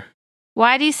 4.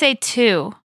 Why do you say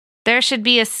 2? There should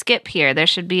be a skip here. There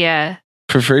should be a.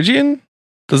 For Phrygian?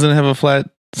 Doesn't it have a flat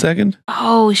second?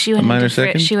 Oh, she went A minor into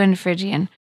second? she went in Phrygian.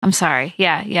 I'm sorry.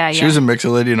 Yeah. She was a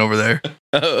Mixolydian over there.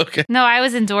 Oh, okay. No, I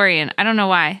was in Dorian. I don't know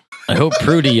why. I hope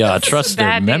Prudy trusts their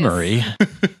bad news. memory.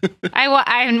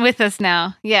 I'm with us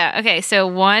now. Yeah. Okay. So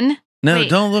 1. No, Wait.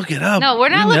 don't look it up. No, we're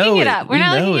not We know looking it up. We're We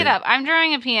not know looking it it. up. I'm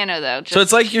drawing a piano though. So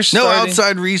it's like you're No starting.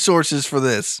 outside resources for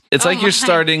this. It's Oh like my. you're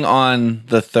starting on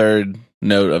the third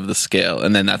note of the scale,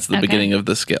 and then that's the Okay. beginning of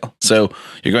the scale. So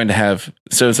you're going to have,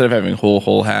 so instead of having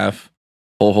whole, half,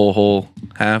 whole,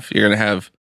 half, you're going to have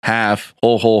half,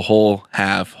 whole,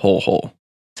 half, whole.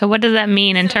 So what does that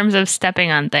mean in terms of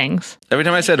stepping on things? Every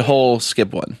time I said whole,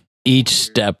 skip one. Each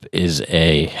step is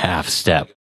a half step.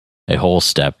 A whole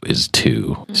step is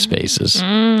 2 spaces.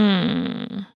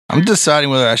 Mm. I'm deciding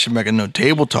whether I should make a no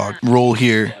table talk rule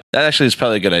here. That actually is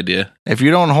probably a good idea. If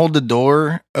you don't hold the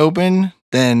door open,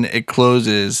 then it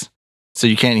closes, so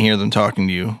you can't hear them talking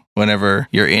to you whenever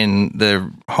you're in the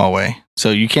hallway. So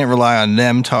you can't rely on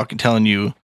them telling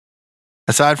you,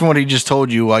 aside from what he just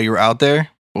told you while you were out there.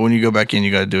 But when you go back in,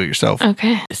 you got to do it yourself.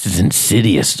 Okay. This is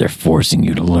insidious. They're forcing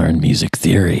you to learn music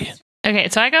theory. Okay,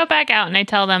 so I go back out and I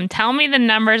tell them, tell me the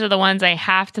numbers of the ones I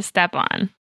have to step on.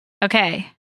 Okay.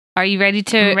 Are you ready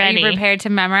to? I'm ready. Are you prepared to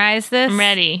memorize this? I'm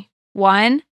ready.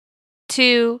 1,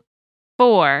 2,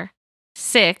 4,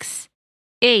 6,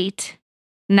 8,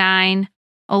 9,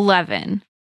 11.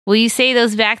 Will you say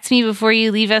those back to me before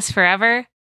you leave us forever?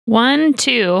 1,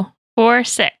 2, 4,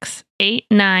 6, 8,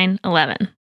 9, 11.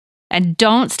 And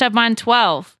don't step on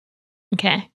 12.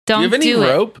 Okay. Don't do you have any do it.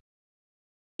 rope?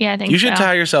 Yeah, I think You should so.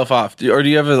 tie yourself off. Or do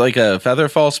you have a feather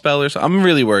fall spell or something? I'm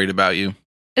really worried about you.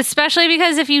 Especially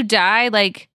because if you die,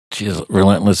 like, She has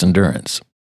relentless endurance.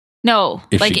 no,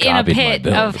 If like she in a copied my pit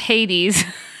build. of Hades.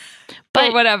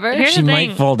 or whatever. here's She the might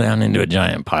thing. fall down into a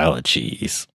giant pile of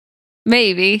cheese.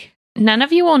 Maybe. None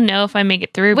of you will know if I make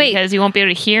it through Wait. because you won't be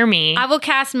able to hear me. I will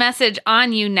cast message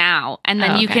on you now, and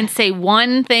then Oh, you okay. can say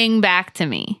one thing back to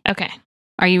me. Okay.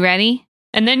 Are you ready?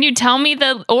 And then you tell me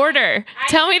the order.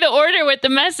 Tell me the order with the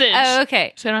message. Oh,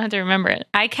 okay. So I don't have to remember it.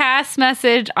 I cast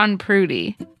message on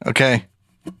Prudy. Okay.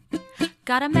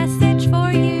 Got a message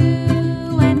for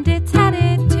you, and it's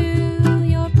headed to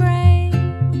your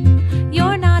brain.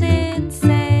 You're not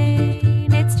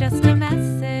insane, it's just a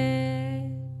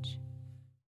message.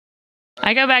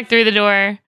 I go back through the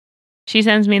door. She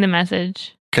sends me the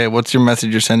message. Okay, what's your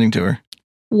message you're sending to her?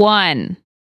 1,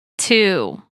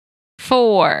 2,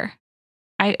 4.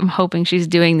 I am hoping she's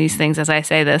doing these things as I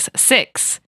say this.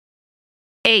 6,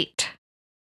 8,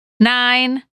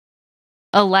 9,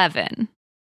 11.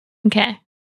 Okay.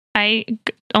 I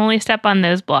only step on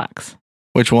those blocks.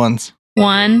 Which ones?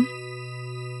 1,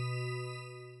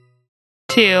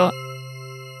 2.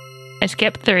 I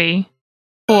skip 3,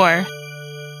 4.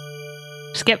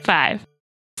 Skip 5,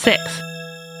 6.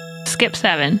 Skip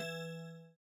 7,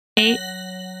 8,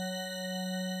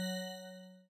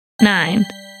 9.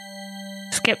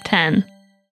 Skip 10,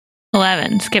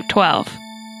 11. Skip 12.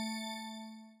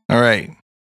 All right.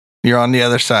 You're on the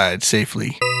other side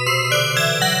safely.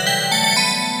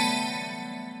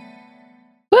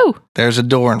 Woo! There's a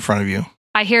door in front of you.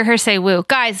 I hear her say woo.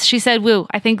 Guys, she said woo.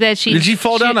 I think that she... Did she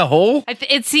fall down a hole?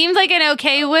 It seemed like an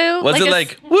okay woo. Was it a-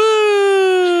 like,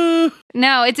 woo?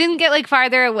 No, it didn't get like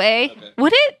farther away.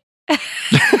 Would it?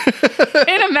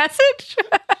 In a message?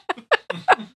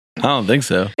 I don't think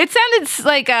so. It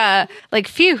sounded like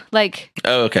phew, like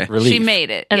Oh, okay. Relief. she made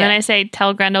it. And yeah. then I say,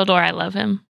 tell Grendeldor I love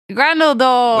him.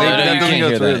 Grundledor, Wait, no, that you doesn't can't go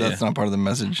hear through. that, That's not part of the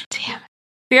message. Damn it.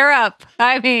 you're up.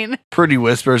 I mean, Pretty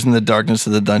whispers in the darkness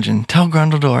of the dungeon. Tell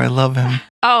Grundledor I love him.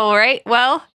 oh, right.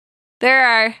 Well, there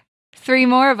are 4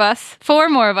 more of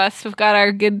us. We've got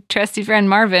our good trusty friend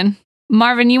Marvin.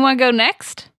 Marvin, you want to go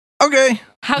next? Okay.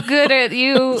 How good are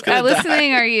you It's gonna at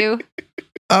listening? Are you?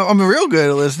 I'm real good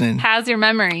at listening. How's your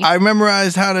memory? I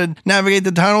memorized how to navigate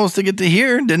the tunnels to get to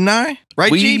here, didn't I?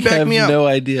 Right, G? We Back have me up. no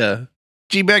idea.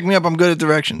 G, back me up. I'm good at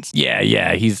directions.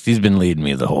 Yeah. He's been leading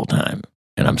me the whole time,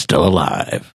 and I'm still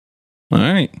alive. All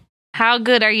right. How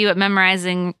good are you at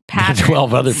memorizing patterns? The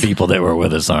 12 other people that were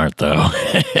with us aren't, though.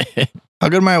 How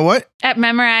good am I at what? At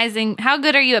memorizing. How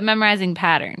good are you at memorizing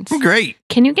patterns? I'm great.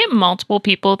 Can you get multiple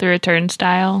people through a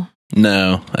turnstile?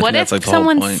 No. I What think if that's like the whole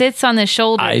someone point. sits on the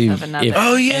shoulders of another? If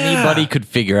Oh, yeah. anybody could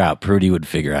figure out, Prudy would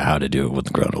figure out how to do it with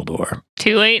Grundledor.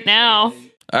 Too late now. All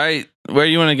right. Where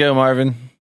you want to go, Marvin?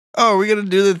 Oh, we got to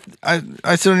do the.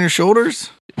 I sit on your shoulders?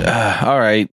 All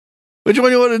right. Which one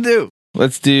you want to do?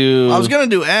 Let's do. I was going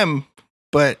to do M,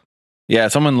 but Yeah,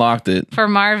 someone locked it. For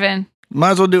Marvin.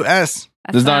 might as well do S.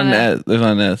 That's There's not an a- S. There's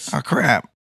not an S. Oh, crap.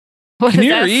 What Can does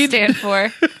you that read? stand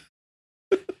for?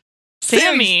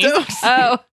 Sammy. Stokes.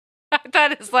 Oh, I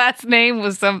thought his last name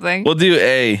was something. We'll do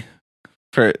A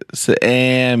for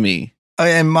Sammy. I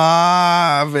am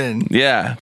Marvin.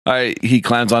 Yeah. All right. He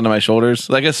climbs onto my shoulders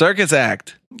like a circus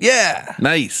act. Yeah.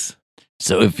 Nice.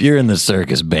 So if you're in the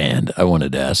circus band, I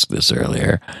wanted to ask this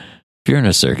earlier. If you're in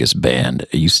a circus band,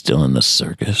 are you still in the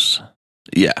circus?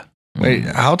 Yeah. Wait,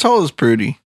 how tall is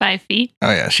Prudy? 5 feet.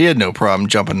 Oh, yeah. She had no problem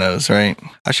jumping those, right?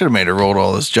 I should have made her roll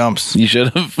all those jumps. You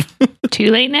should have. Too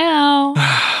late now.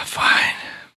 Fine.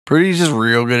 Prudy's just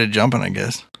real good at jumping, I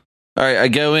guess. All right. I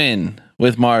go in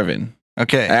with Marvin. I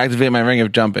Okay. activate my ring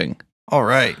of jumping. All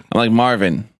right. I'm like,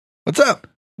 Marvin, What's up?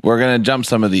 we're going to jump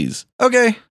some of these,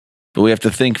 Okay. but we have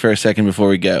to think for a second before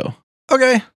we go.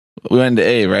 Okay. We went into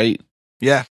A, right?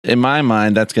 Yeah. In my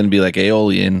mind, that's going to be like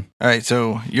Aeolian. All right.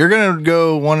 So you're going to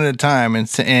go one at a time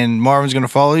and Marvin's going to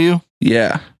follow you.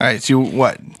 Yeah. All right. So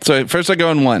what? So first I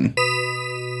go in 1.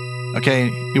 Okay.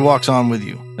 He walks on with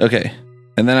you. Okay.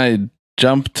 And then I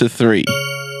jump to 3.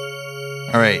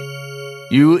 All right.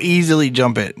 You easily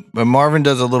jump it, but Marvin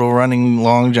does a little running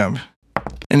long jump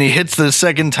and he hits the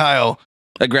second tile.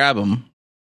 I grab him.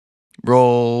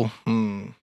 Roll.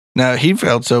 Now he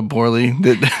failed so poorly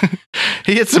that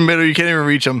he hits the middle. You can't even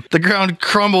reach him. The ground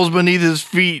crumbles beneath his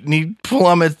feet and he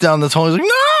plummets down the tunnel. He's like,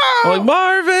 no! I'm like,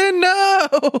 Marvin,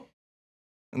 no!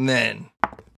 And then,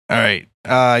 all right,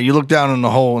 you look down in the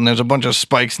hole and there's a bunch of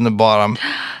spikes in the bottom.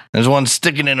 There's one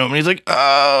sticking in him and he's like,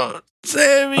 oh,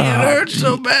 Sammy, it hurts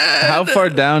so bad. How far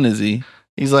down is he?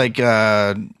 He's like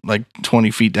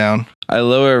 20 feet down. I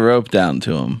lower a rope down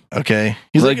to him. Okay.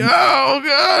 He's like, Like- oh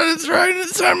God, it's right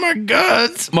inside my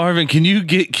guts. Marvin, can you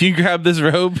grab this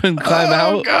rope and climb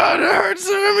Oh out? God, it hurts.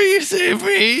 Sammy, save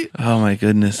me. Oh my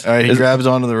goodness. All right, he is, grabs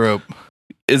onto the rope.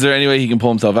 is there any way he can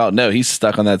pull himself out? No, he's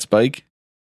stuck on that spike.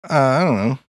 I don't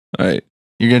know. All right.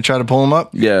 You're going to try to pull him up?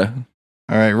 Yeah.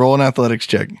 All right, roll an athletics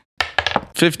check.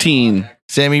 15.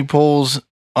 Sammy pulls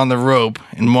on the rope,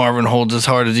 and Marvin holds as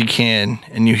hard as he can,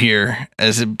 and you hear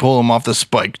as it pull him off the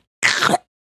spike.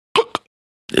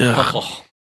 Ugh.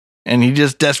 And he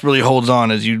just desperately holds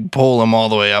on as you pull him all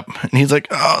the way up. And he's like,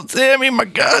 oh, Sammy, my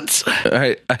guts. All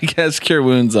right. I guess cure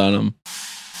wounds on him.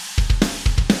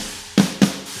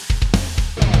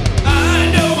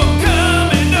 I know I'm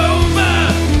coming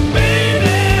over, baby.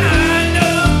 I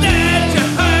know that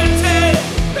you're hurting,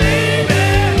 baby.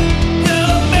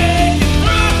 You'll make it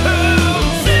through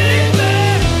safely.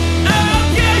 I'll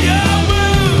cure your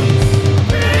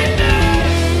wounds,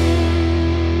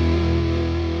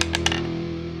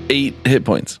 baby. 8 hit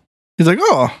points. He's like,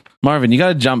 oh, Marvin, you got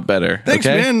to jump better. thanks,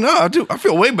 okay? man. No, I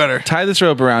feel way better. Tie this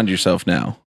rope around yourself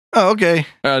now. Oh, okay.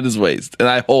 Around his waist. And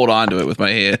I hold on to it with my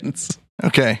hands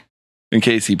Okay. in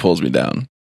case he pulls me down.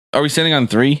 Are we standing on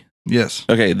 3? Yes.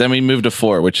 Okay, then we move to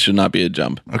 4, which should not be a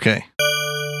jump. Okay.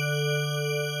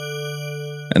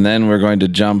 And then we're going to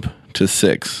jump to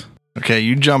 6. Okay,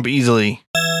 you jump easily.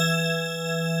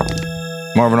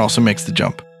 Marvin also makes the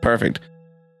jump. Perfect.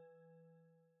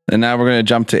 And now we're going to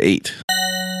jump to 8.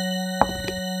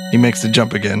 He makes the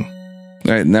jump again.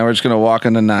 All right, now we're just going to walk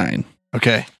into 9.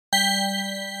 Okay.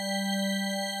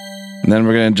 And then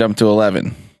we're going to jump to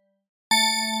 11.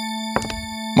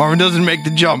 Marvin doesn't make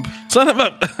the jump. Son of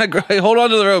a... I hold on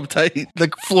to the rope tight. The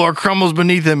floor crumbles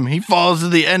beneath him. He falls to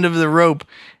the end of the rope.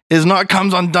 His knot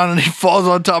comes undone and he falls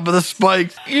on top of the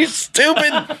spikes. You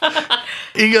stupid.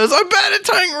 He goes, I'm bad at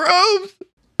tying ropes.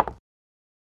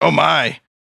 Oh my.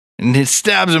 And he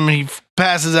stabs him and he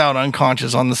passes out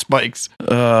unconscious on the spikes.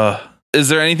 Is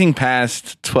there anything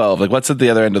past 12? Like, what's at the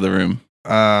other end of the room?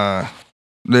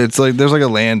 It's like there's like a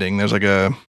landing. There's like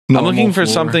a I'm looking for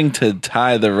floor. something to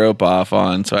tie the rope off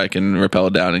on so I can rappel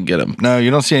down and get him. No, you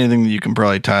don't see anything that you can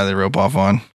probably tie the rope off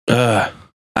on. I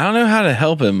don't know how to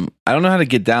help him. I don't know how to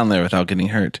get down there without getting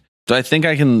hurt. Do I think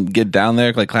I can get down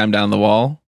there, like climb down the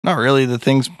wall? Not really. The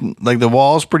thing's like the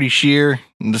wall's pretty sheer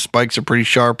and the spikes are pretty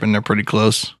sharp and they're pretty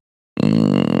close.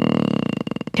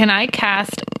 Can I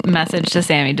cast message to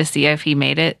Sammy to see if he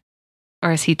made it?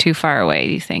 Or is he too far away,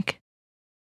 do you think?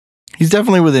 He's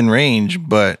definitely within range,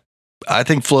 but I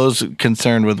think Flo's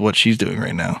concerned with what she's doing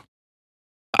right now.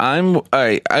 I'm all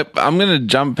right. I'm gonna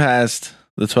jump past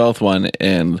the 12th one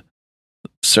and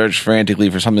search frantically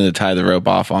for something to tie the rope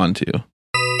off onto.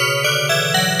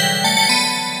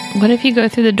 What if you go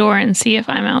through the door and see if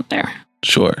I'm out there?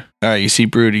 Sure. All right, you see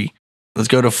Broody. Let's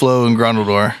go to Flo and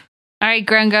Grundledor. All right,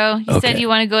 Grungo, you said Okay. you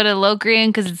want to go to Locrian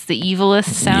because it's the evilest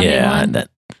sounding one. that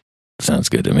sounds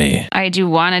good to me. All right, do you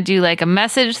want to do like a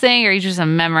message thing or you just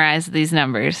memorize these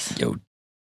numbers? Yo,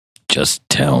 just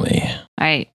tell me. All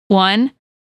right, 1,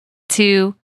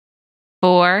 2,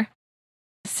 4,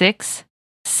 6,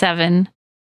 7,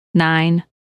 9,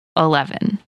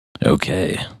 11.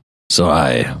 Okay. So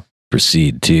I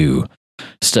proceed to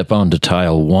step onto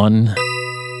tile 1.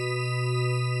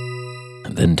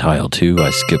 And then tile 2, I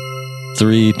skip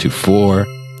 3 to 4,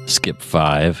 skip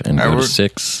 5, and All right, go to we're-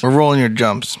 6. We're rolling your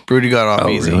jumps. Broody got off Oh,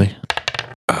 easy. really?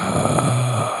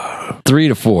 3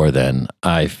 to 4, then.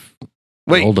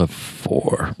 Wait, Rolled a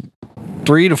 4.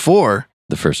 3 to 4.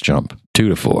 The first jump. 2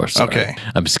 to 4. Sorry. Okay.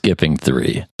 I'm skipping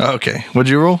 3. Okay. What'd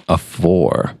you roll? A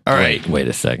 4. All right. Wait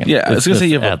a second. Yeah, I was gonna say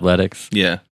you have a- athletics.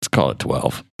 Yeah. Let's call it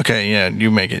 12. Okay, yeah,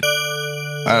 you make it.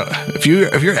 If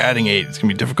you're adding 8, it's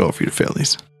gonna be difficult for you to fail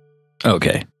these.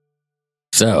 Okay.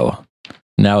 So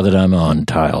now that I'm on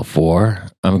tile 4,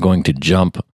 I'm going to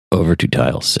jump over to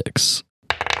tile 6.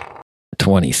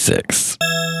 26.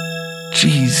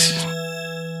 Jeez.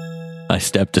 I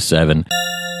step to 7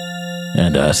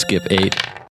 and skip 8.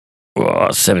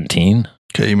 17.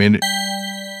 Okay, you made it.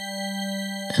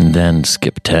 And then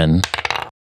skip 10.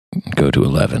 Go to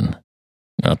 11.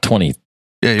 20.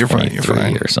 Yeah, you're fine. You're 23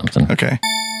 fine. or something. Okay.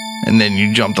 And then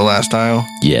you jump the last tile.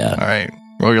 Yeah. All right.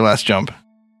 Roll your last jump.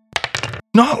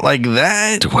 Not like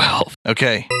that. 12.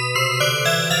 Okay.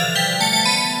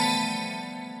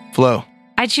 Flo.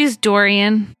 I choose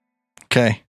Dorian.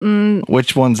 Okay. Mm,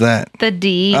 Which one's that? the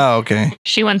D. Oh, okay.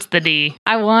 She wants the D.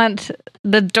 I want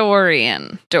the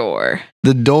Dorian door.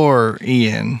 The door,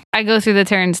 Ian. I go through the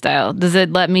turnstile. Does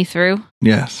it let me through?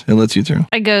 Yes, it lets you through.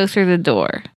 I go through the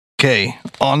door. Okay.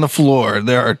 On the floor,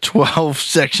 there are 12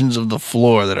 sections of the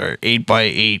floor that are 8 by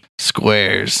 8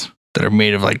 squares that are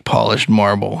made of like polished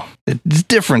marble. It's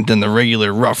different than the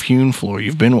regular rough hewn floor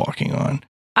you've been walking on.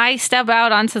 I step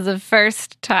out onto the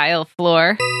first tile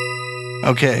floor,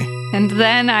 Okay. and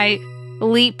then I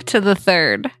leap to the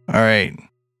third. All right.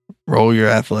 Roll your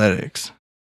athletics.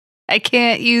 I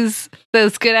can't use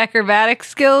those good acrobatic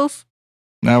skills.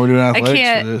 Now we're doing I athletics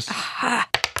can't. for this.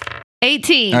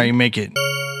 18. All right, you make it.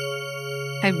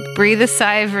 I breathe a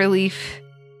sigh of relief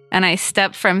and I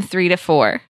step from 3 to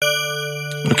 4.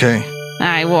 Okay.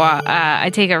 I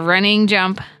take a running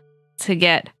jump to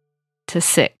get to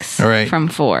 6 All right. from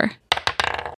 4.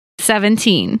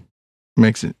 17.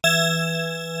 Makes it.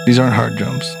 These aren't hard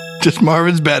jumps. Just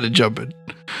Marvin's bad at jumping.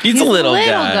 He's a little guy.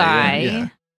 guy. Yeah.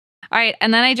 All right,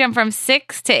 and then I jump from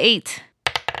 6 to 8.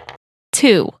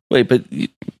 2. Wait, but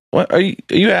what are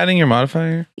you adding your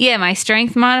modifier? Yeah, my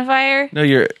strength modifier. No,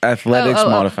 your athletics Oh.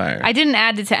 modifier. I didn't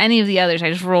add it to any of the others. I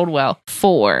just rolled well.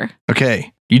 4.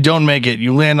 Okay. You don't make it.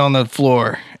 You land on the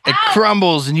floor. It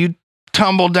crumbles and you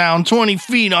tumble down 20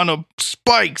 feet on the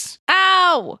spikes.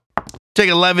 Ow! Take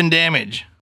 11 damage.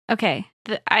 Okay.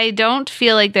 I don't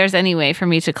feel like there's any way for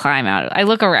me to climb out. I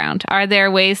look around. Are there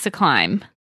ways to climb?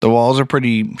 The walls are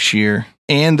pretty sheer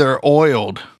and they're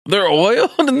oiled. They're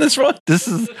oiled in this one, This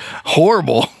is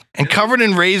horrible and covered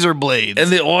in razor blades.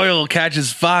 and the oil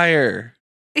catches fire.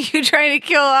 You trying to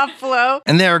kill off Flo?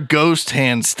 And there are ghost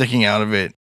hands sticking out of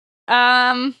it.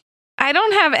 I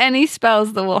don't have any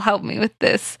spells that will help me with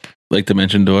this. Like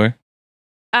Dimension Door.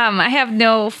 I have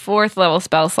no 4th level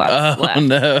spell slots Oh left.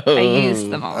 no! I used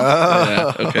them all.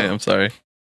 Yeah, okay, I'm sorry.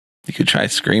 You could try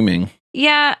screaming.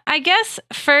 Yeah, I guess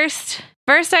first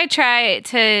I try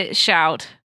to shout,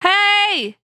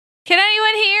 "Hey! Can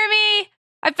anyone hear me?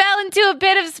 I fell into a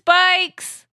bit of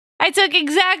spikes. I took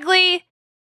exactly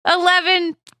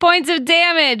 11 points of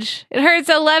damage. It hurts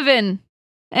 11.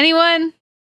 Anyone?"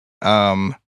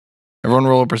 Everyone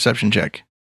roll a perception check.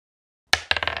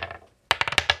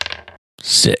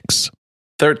 6.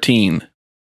 13.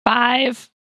 5.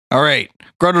 All right.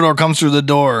 Grudador comes through the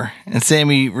door and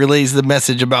Sammy relays the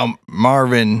message about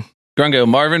Marvin. Grungo,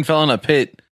 Marvin fell in a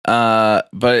pit,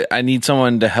 but I need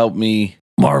someone to help me.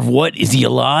 Marv, what? Is he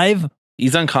alive?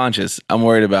 He's unconscious. I'm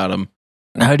worried about him.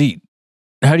 How do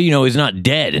you know he's not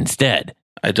dead instead?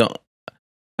 I don't.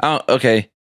 Okay.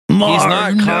 Marv,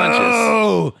 not conscious.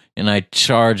 no! And I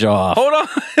charge off. Hold on.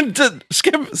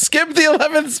 skip the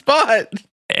 11th spot.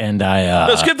 And I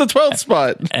No, skip the 12th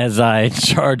spot. as I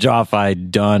charge off, I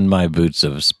don my boots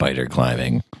of spider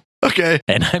climbing. Okay.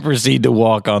 And I proceed to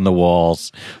walk on the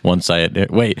walls.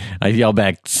 I yell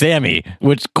back, Sammy,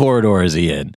 which corridor is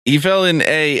he in? He fell in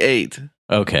A8.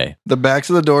 Okay. The backs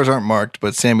of the doors aren't marked,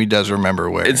 but Sammy does remember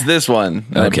where. It's this one.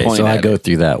 And Okay, point so I at go it.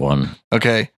 through that one.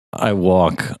 Okay. I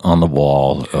walk on the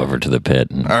wall over to the pit.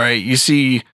 And All right. You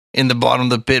see in the bottom of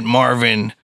the pit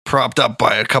Marvin propped up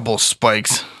by a couple of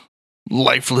spikes,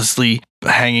 lifelessly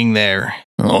hanging there.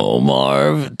 oh,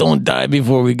 Marv, don't die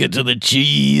before we get to the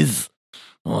cheese.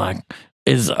 Like,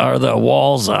 are the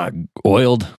walls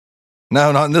oiled?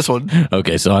 No, not in this one.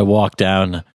 Okay, so I walk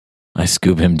down. I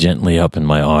scoop him gently up in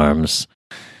my arms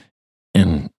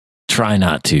and try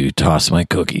not to toss my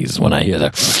cookies when I hear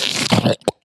the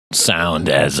sound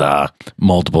as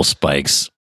multiple spikes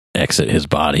exit his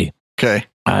body. Okay.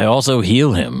 I also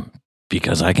heal him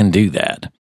because I can do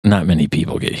that. Not many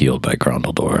people get healed by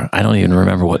Grundledor. I don't even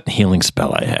remember what healing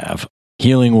spell I have.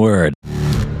 Healing word.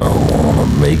 I wanna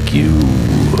make you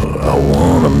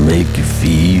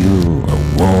feel.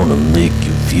 I wanna make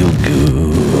you feel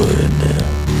good.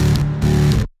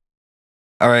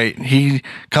 All right. He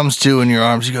comes to in your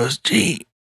arms. He goes, Gee,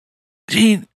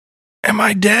 am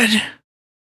I dead?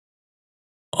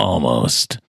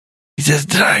 Almost. He says,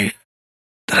 Did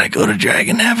I go to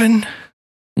Dragon Heaven?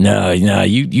 No,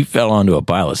 you fell onto a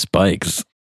pile of spikes.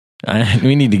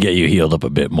 We need to get you healed up a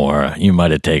bit more. You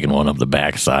might have taken one up the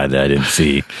backside that I didn't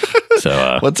see.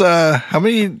 So What's how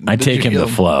many? I did take you him heal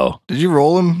to flow. Did you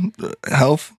roll him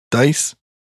health dice?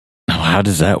 Oh, how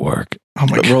does that work? Oh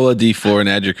my But god! roll a d4 and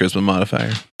add your charisma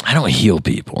modifier. I don't heal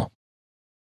people.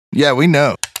 Yeah, we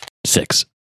know. 6.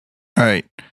 All right.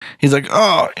 He's like,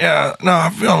 oh yeah, no,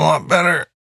 I'm feeling a lot better.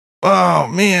 Oh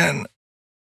man,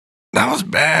 that was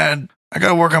bad. I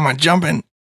gotta work on my jumping.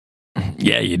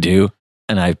 Yeah, you do.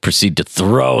 And I proceed to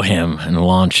throw him and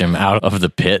launch him out of the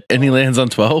pit. And he lands on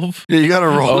 12. Yeah, you gotta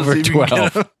roll to Over see if you can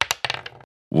get 12. him.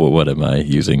 Well, what am I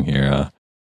using here?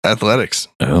 Athletics,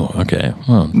 Oh, okay.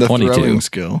 Well, the 22. throwing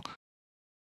skill.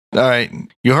 All right,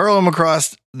 you hurl him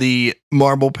across the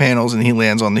marble panels, and he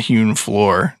lands on the hewn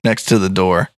floor next to the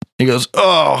door. He goes,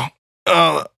 "Oh,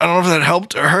 I don't know if that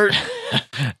helped or hurt."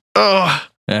 Oh,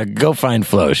 Go find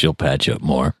Flo. She'll patch you up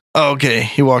more. okay.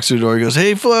 He walks through the door. He goes,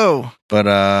 "Hey, Flo,"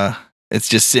 but it's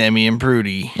just Sammy and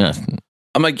Prudy. Yeah.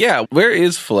 I'm like, yeah, where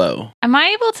is Flo? Am I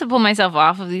able to pull myself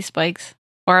off of these spikes?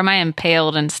 Or am I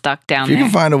impaled and stuck down If you there?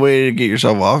 can find a way to get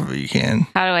yourself off of it, you can.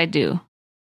 How do I do?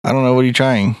 I don't know. What are you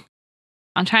trying?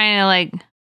 I'm trying to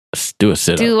Do a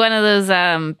sit Do up. one of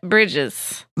those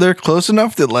bridges. They're close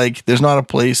enough that like there's not a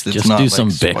place that's Just not do like,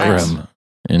 some spikes. Bikram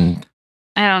and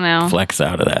I don't know. flex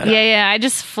out of that. Yeah. I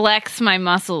just flex my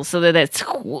muscles so that it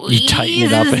squeezes You tighten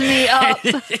it up. me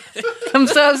up. I'm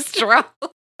so strong.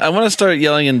 I want to start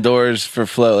yelling indoors for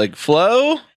Flo, like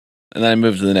Flo, and then I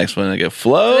move to the next one and I go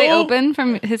Flo. Are they open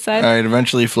from his side? All right,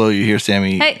 eventually, Flo, you hear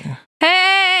Sammy.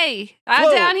 Hey, I'm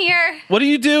Whoa. down here. What are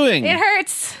you doing? It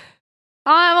hurts.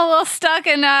 Oh, I'm a little stuck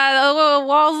and the little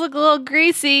walls look a little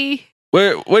greasy.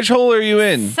 Which hole are you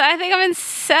in? So I think I'm in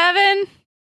 7.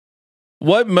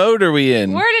 What mode are we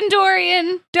in? Word and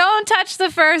Dorian. Don't touch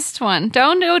the first one.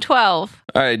 Don't do 12.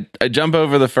 All right, I jump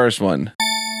over the first one.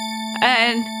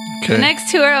 And Okay. the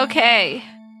next 2 are okay.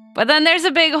 But then there's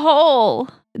a big hole.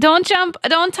 Don't jump.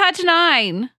 Don't touch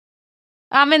 9.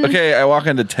 I'm in. Okay, I walk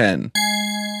into 10.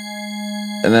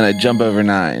 And then I jump over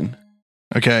 9.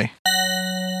 Okay.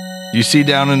 You see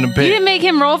down in the You pit didn't make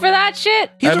him roll for that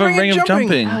shit? I have a ring of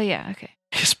jumping. Oh, yeah. Okay.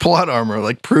 his plot armor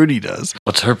like Prudy does.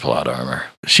 What's her plot armor?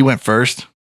 She went first.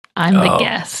 I'm the Oh.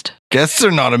 guest. Guests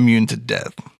are not immune to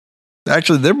death.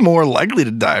 Actually, they're more likely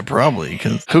to die probably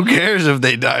because who cares if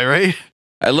they die, right?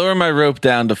 I lower my rope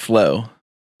down to Flo.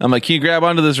 I'm like, can you grab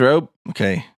onto this rope?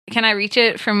 Okay. Can I reach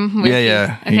it from with you?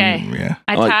 Yeah. Okay. Yeah.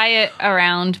 I Like- tie it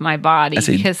around my body I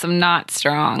see. because I'm not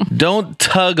strong. Don't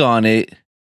tug on it.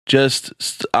 Just,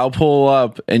 I'll pull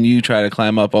up and you try to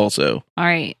climb up also. All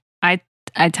right.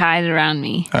 I tied it around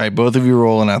me. All right, both of you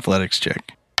roll an athletics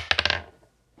check.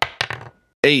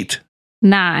 8.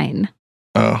 9.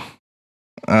 Oh.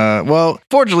 Well,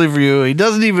 fortunately for you, he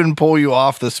doesn't even pull you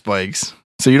off the spikes,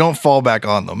 so you don't fall back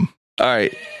on them. All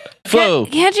right. Flo,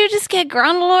 Can't you just get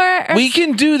Grundlor? or- we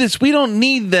can do this. We don't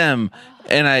need them.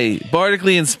 And I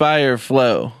bardically inspire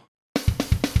Flo.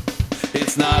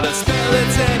 It's not a spell,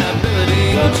 it's an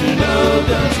ability. Don't you know,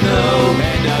 don't you know?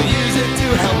 And I'll use it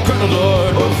to help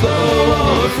Grundledor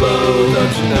or Flo,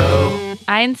 don't you know?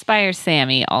 I inspire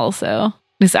Sammy also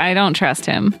because I don't trust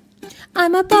him.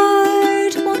 I'm a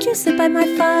bard, won't you sit by my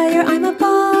fire? I'm a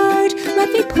bard, let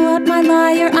me pull out my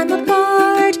lyre. I'm a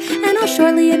bard, and I'll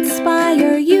surely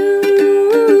inspire you.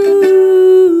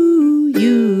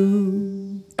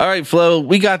 All right, Flo,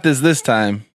 we got this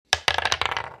time.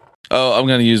 Oh, I'm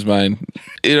going to use mine.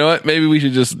 You know what? Maybe we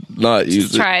should just not use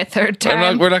Just it. try a third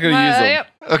time. we're not gonna use them. Yep.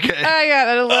 Okay. I got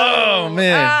it. Oh,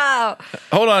 man. Oh.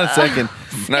 Hold on a second.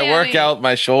 And I work Sammy. out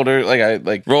my shoulder, like I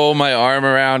like roll my arm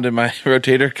around in my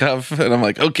rotator cuff, and I'm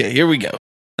like, okay, here we go.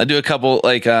 I do a couple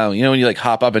like when you like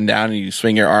hop up and down and you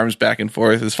swing your arms back and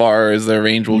forth as far as their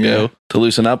range will Yeah. go to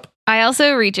loosen up. I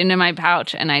also reach into my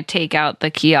pouch and I take out the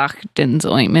Keokden's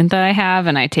ointment that I have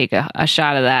and I take a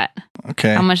shot of that.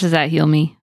 Okay. How much does that heal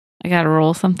me? I gotta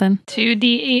roll something.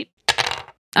 2d8.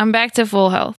 I'm back to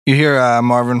full health. You hear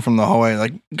Marvin from the hallway,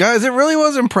 like, guys, it really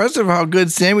was impressive how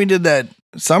good Sammy did that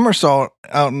somersault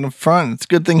out in the front. It's a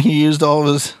good thing he used all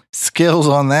of his skills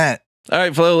on that. All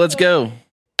right, Flo, let's go.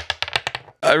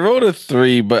 I rolled a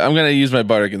 3, but I'm gonna use my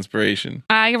bardic inspiration.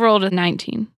 I rolled a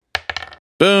 19.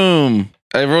 Boom!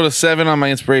 I rolled a 7 on my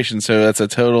inspiration, so that's a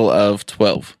total of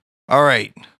 12. All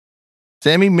right.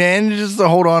 Sammy manages to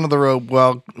hold on to the rope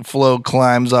while Flo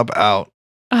climbs up out.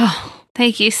 Oh,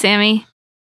 thank you, Sammy.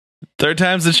 Third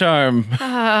time's the charm.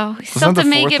 Oh, we Wasn't still have that to the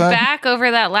make fourth it time? back over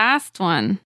that last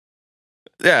one.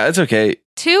 Yeah, it's okay.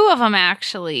 2 of them,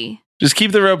 actually. Just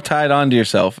keep the rope tied onto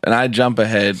yourself, and I jump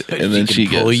ahead, and then she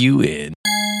can pull goes. you in.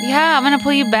 Yeah, I'm going to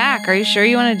pull you back. Are you sure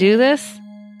you want to do this?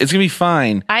 It's gonna be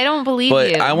fine, I don't believe but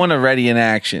you. I want to ready an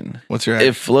action. What's your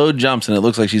If Flo jumps and it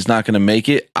looks like she's not going to make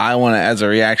it, I want to, as a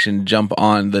reaction, jump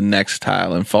on the next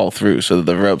tile and fall through so that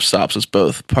the rope stops us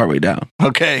both partway down.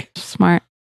 Okay. Smart.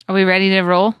 Are we ready to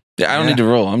roll? Yeah, I don't Yeah. need to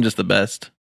roll. I'm just the best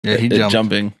Yeah, he at jumped.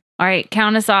 jumping. All right,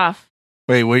 count us off.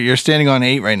 Wait, you're standing on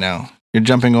 8 right now. You're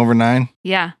jumping over 9?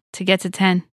 Yeah, to get to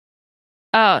 10.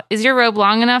 Oh, is your rope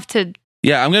long enough to...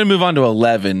 Yeah, I'm going to move on to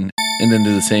 11 and then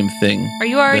do the same thing. Are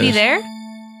you already There's- there?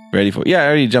 Ready for it? Yeah, I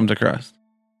already jumped across.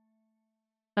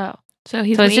 Oh. So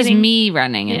he's So it's just waiting. me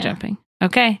running and Yeah. jumping.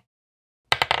 Okay.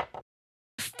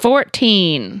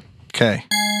 14. Okay.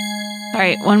 All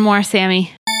right, one more,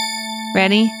 Sammy.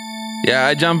 Ready? Yeah,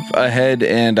 I jump ahead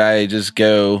and I just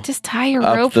go Just tie your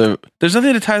up rope. There's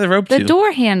nothing to tie the rope The to.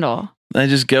 door handle. I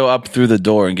just go up through the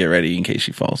door and get ready in case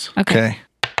she falls. Okay.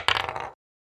 Okay.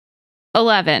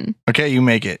 11. Okay, you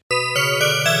make it.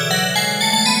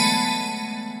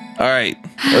 All right,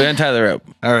 we're going to tie the rope.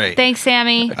 All right. Thanks,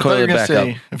 Sammy. I thought coil you were it gonna back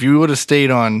say, up. if you would have stayed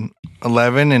on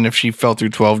 11 and if she fell through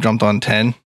 12, jumped on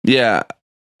 10. Yeah,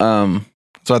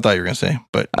 That's what I thought you were going to say.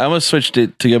 But I almost switched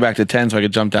it to go back to 10 so I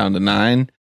could jump down to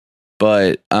 9.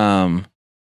 But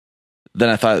then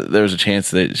I thought there was a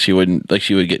chance that she would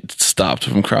get stopped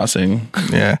from crossing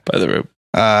Yeah. by the rope.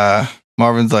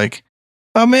 Marvin's like,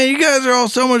 oh man, you guys are all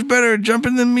so much better at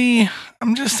jumping than me.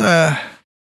 I'm just a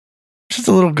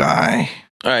little guy.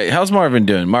 All right, how's Marvin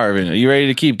doing? Marvin, are you ready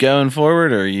to keep going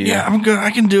forward, or are you? Yeah, I'm good.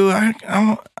 I can do it.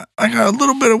 I got a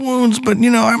little bit of wounds, but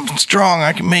I'm strong.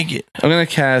 I can make it. I'm gonna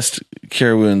cast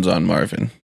Cure Wounds on Marvin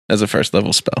as a first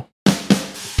level spell.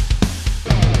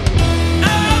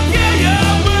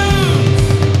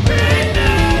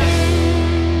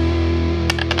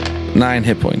 9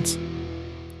 hit points.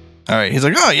 All right. He's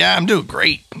like, oh yeah, I'm doing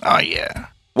great. Oh yeah.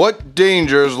 What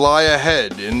dangers lie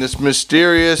ahead in this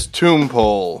mysterious tomb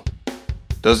pole?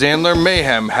 Does Antler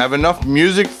Mayhem have enough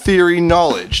music theory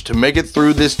knowledge to make it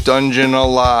through this dungeon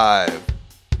alive?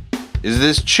 Is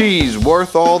this cheese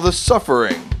worth all the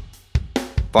suffering?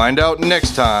 Find out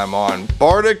next time on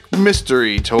Bardic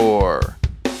Mystery Tour.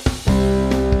 It's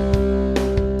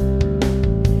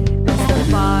the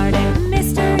Bardic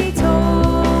Mystery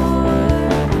Tour.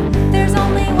 There's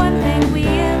only one thing we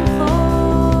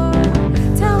implore.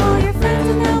 Tell all your friends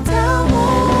and they'll tell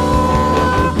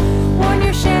more. Warn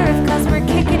your sheriff 'cause we're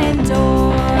kicking in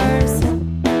doors.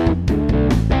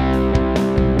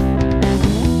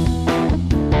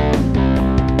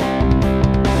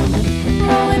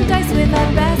 Rolling dice with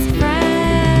our best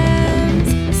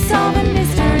friends. Solving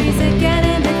mysteries again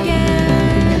and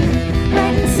again.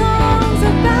 Writing songs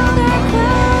about our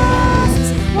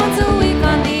quests. Once a week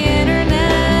on the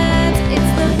internet.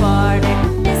 It's the Bardic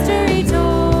Mystery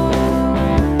Tour.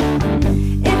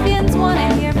 If yins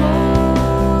wanna hear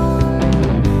more,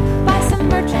 buy some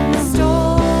merch in the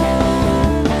store.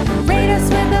 Rate us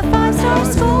with a 5-star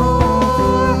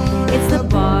score. It's the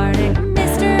Bardic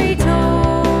Mystery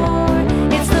Tour.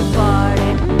 It's the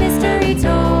Bardic Mystery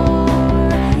Tour.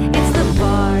 It's the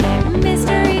Bardic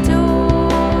Mystery Tour.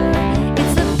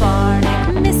 It's the Bardic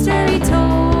Mystery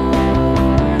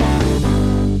Tour.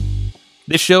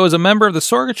 This show is a member of the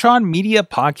Sorgatron Media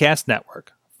Podcast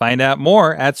Network. Find out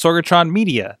more at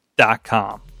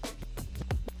sorgatronmedia.com.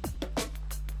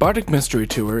 Bardic Mystery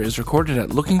Tour is recorded at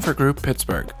Looking for Group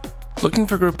Pittsburgh. Looking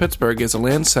for Group Pittsburgh is a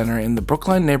land center in the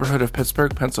Brookline neighborhood of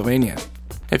Pittsburgh, Pennsylvania.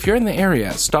 If you're in the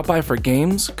area, stop by for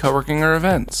games, co-working, or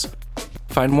events.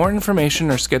 Find more information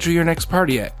or schedule your next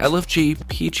party at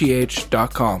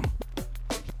lfgpgh.com.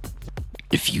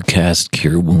 If you cast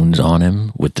Cure Wounds on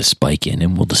him with the spike in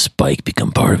him, will the spike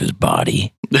become part of his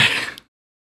body? You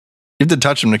have to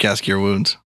touch him to cast Cure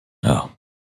Wounds. Oh,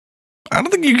 I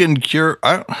don't think you can cure.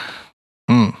 I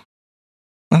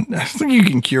think you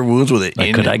can cure wounds with it. like,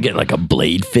 in could it. I get like a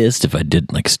blade fist if I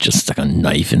did like just stuck a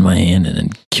knife in my hand and then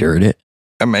cured it?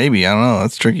 Maybe. I don't know.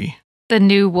 That's tricky. The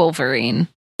new Wolverine.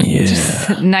 Yeah.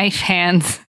 Just knife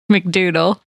hands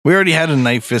McDoodle. We already had a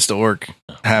knife fist orc,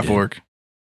 half orc.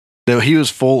 Though he was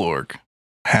full orc,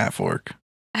 half orc.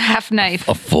 Half knife.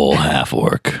 A full half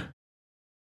orc.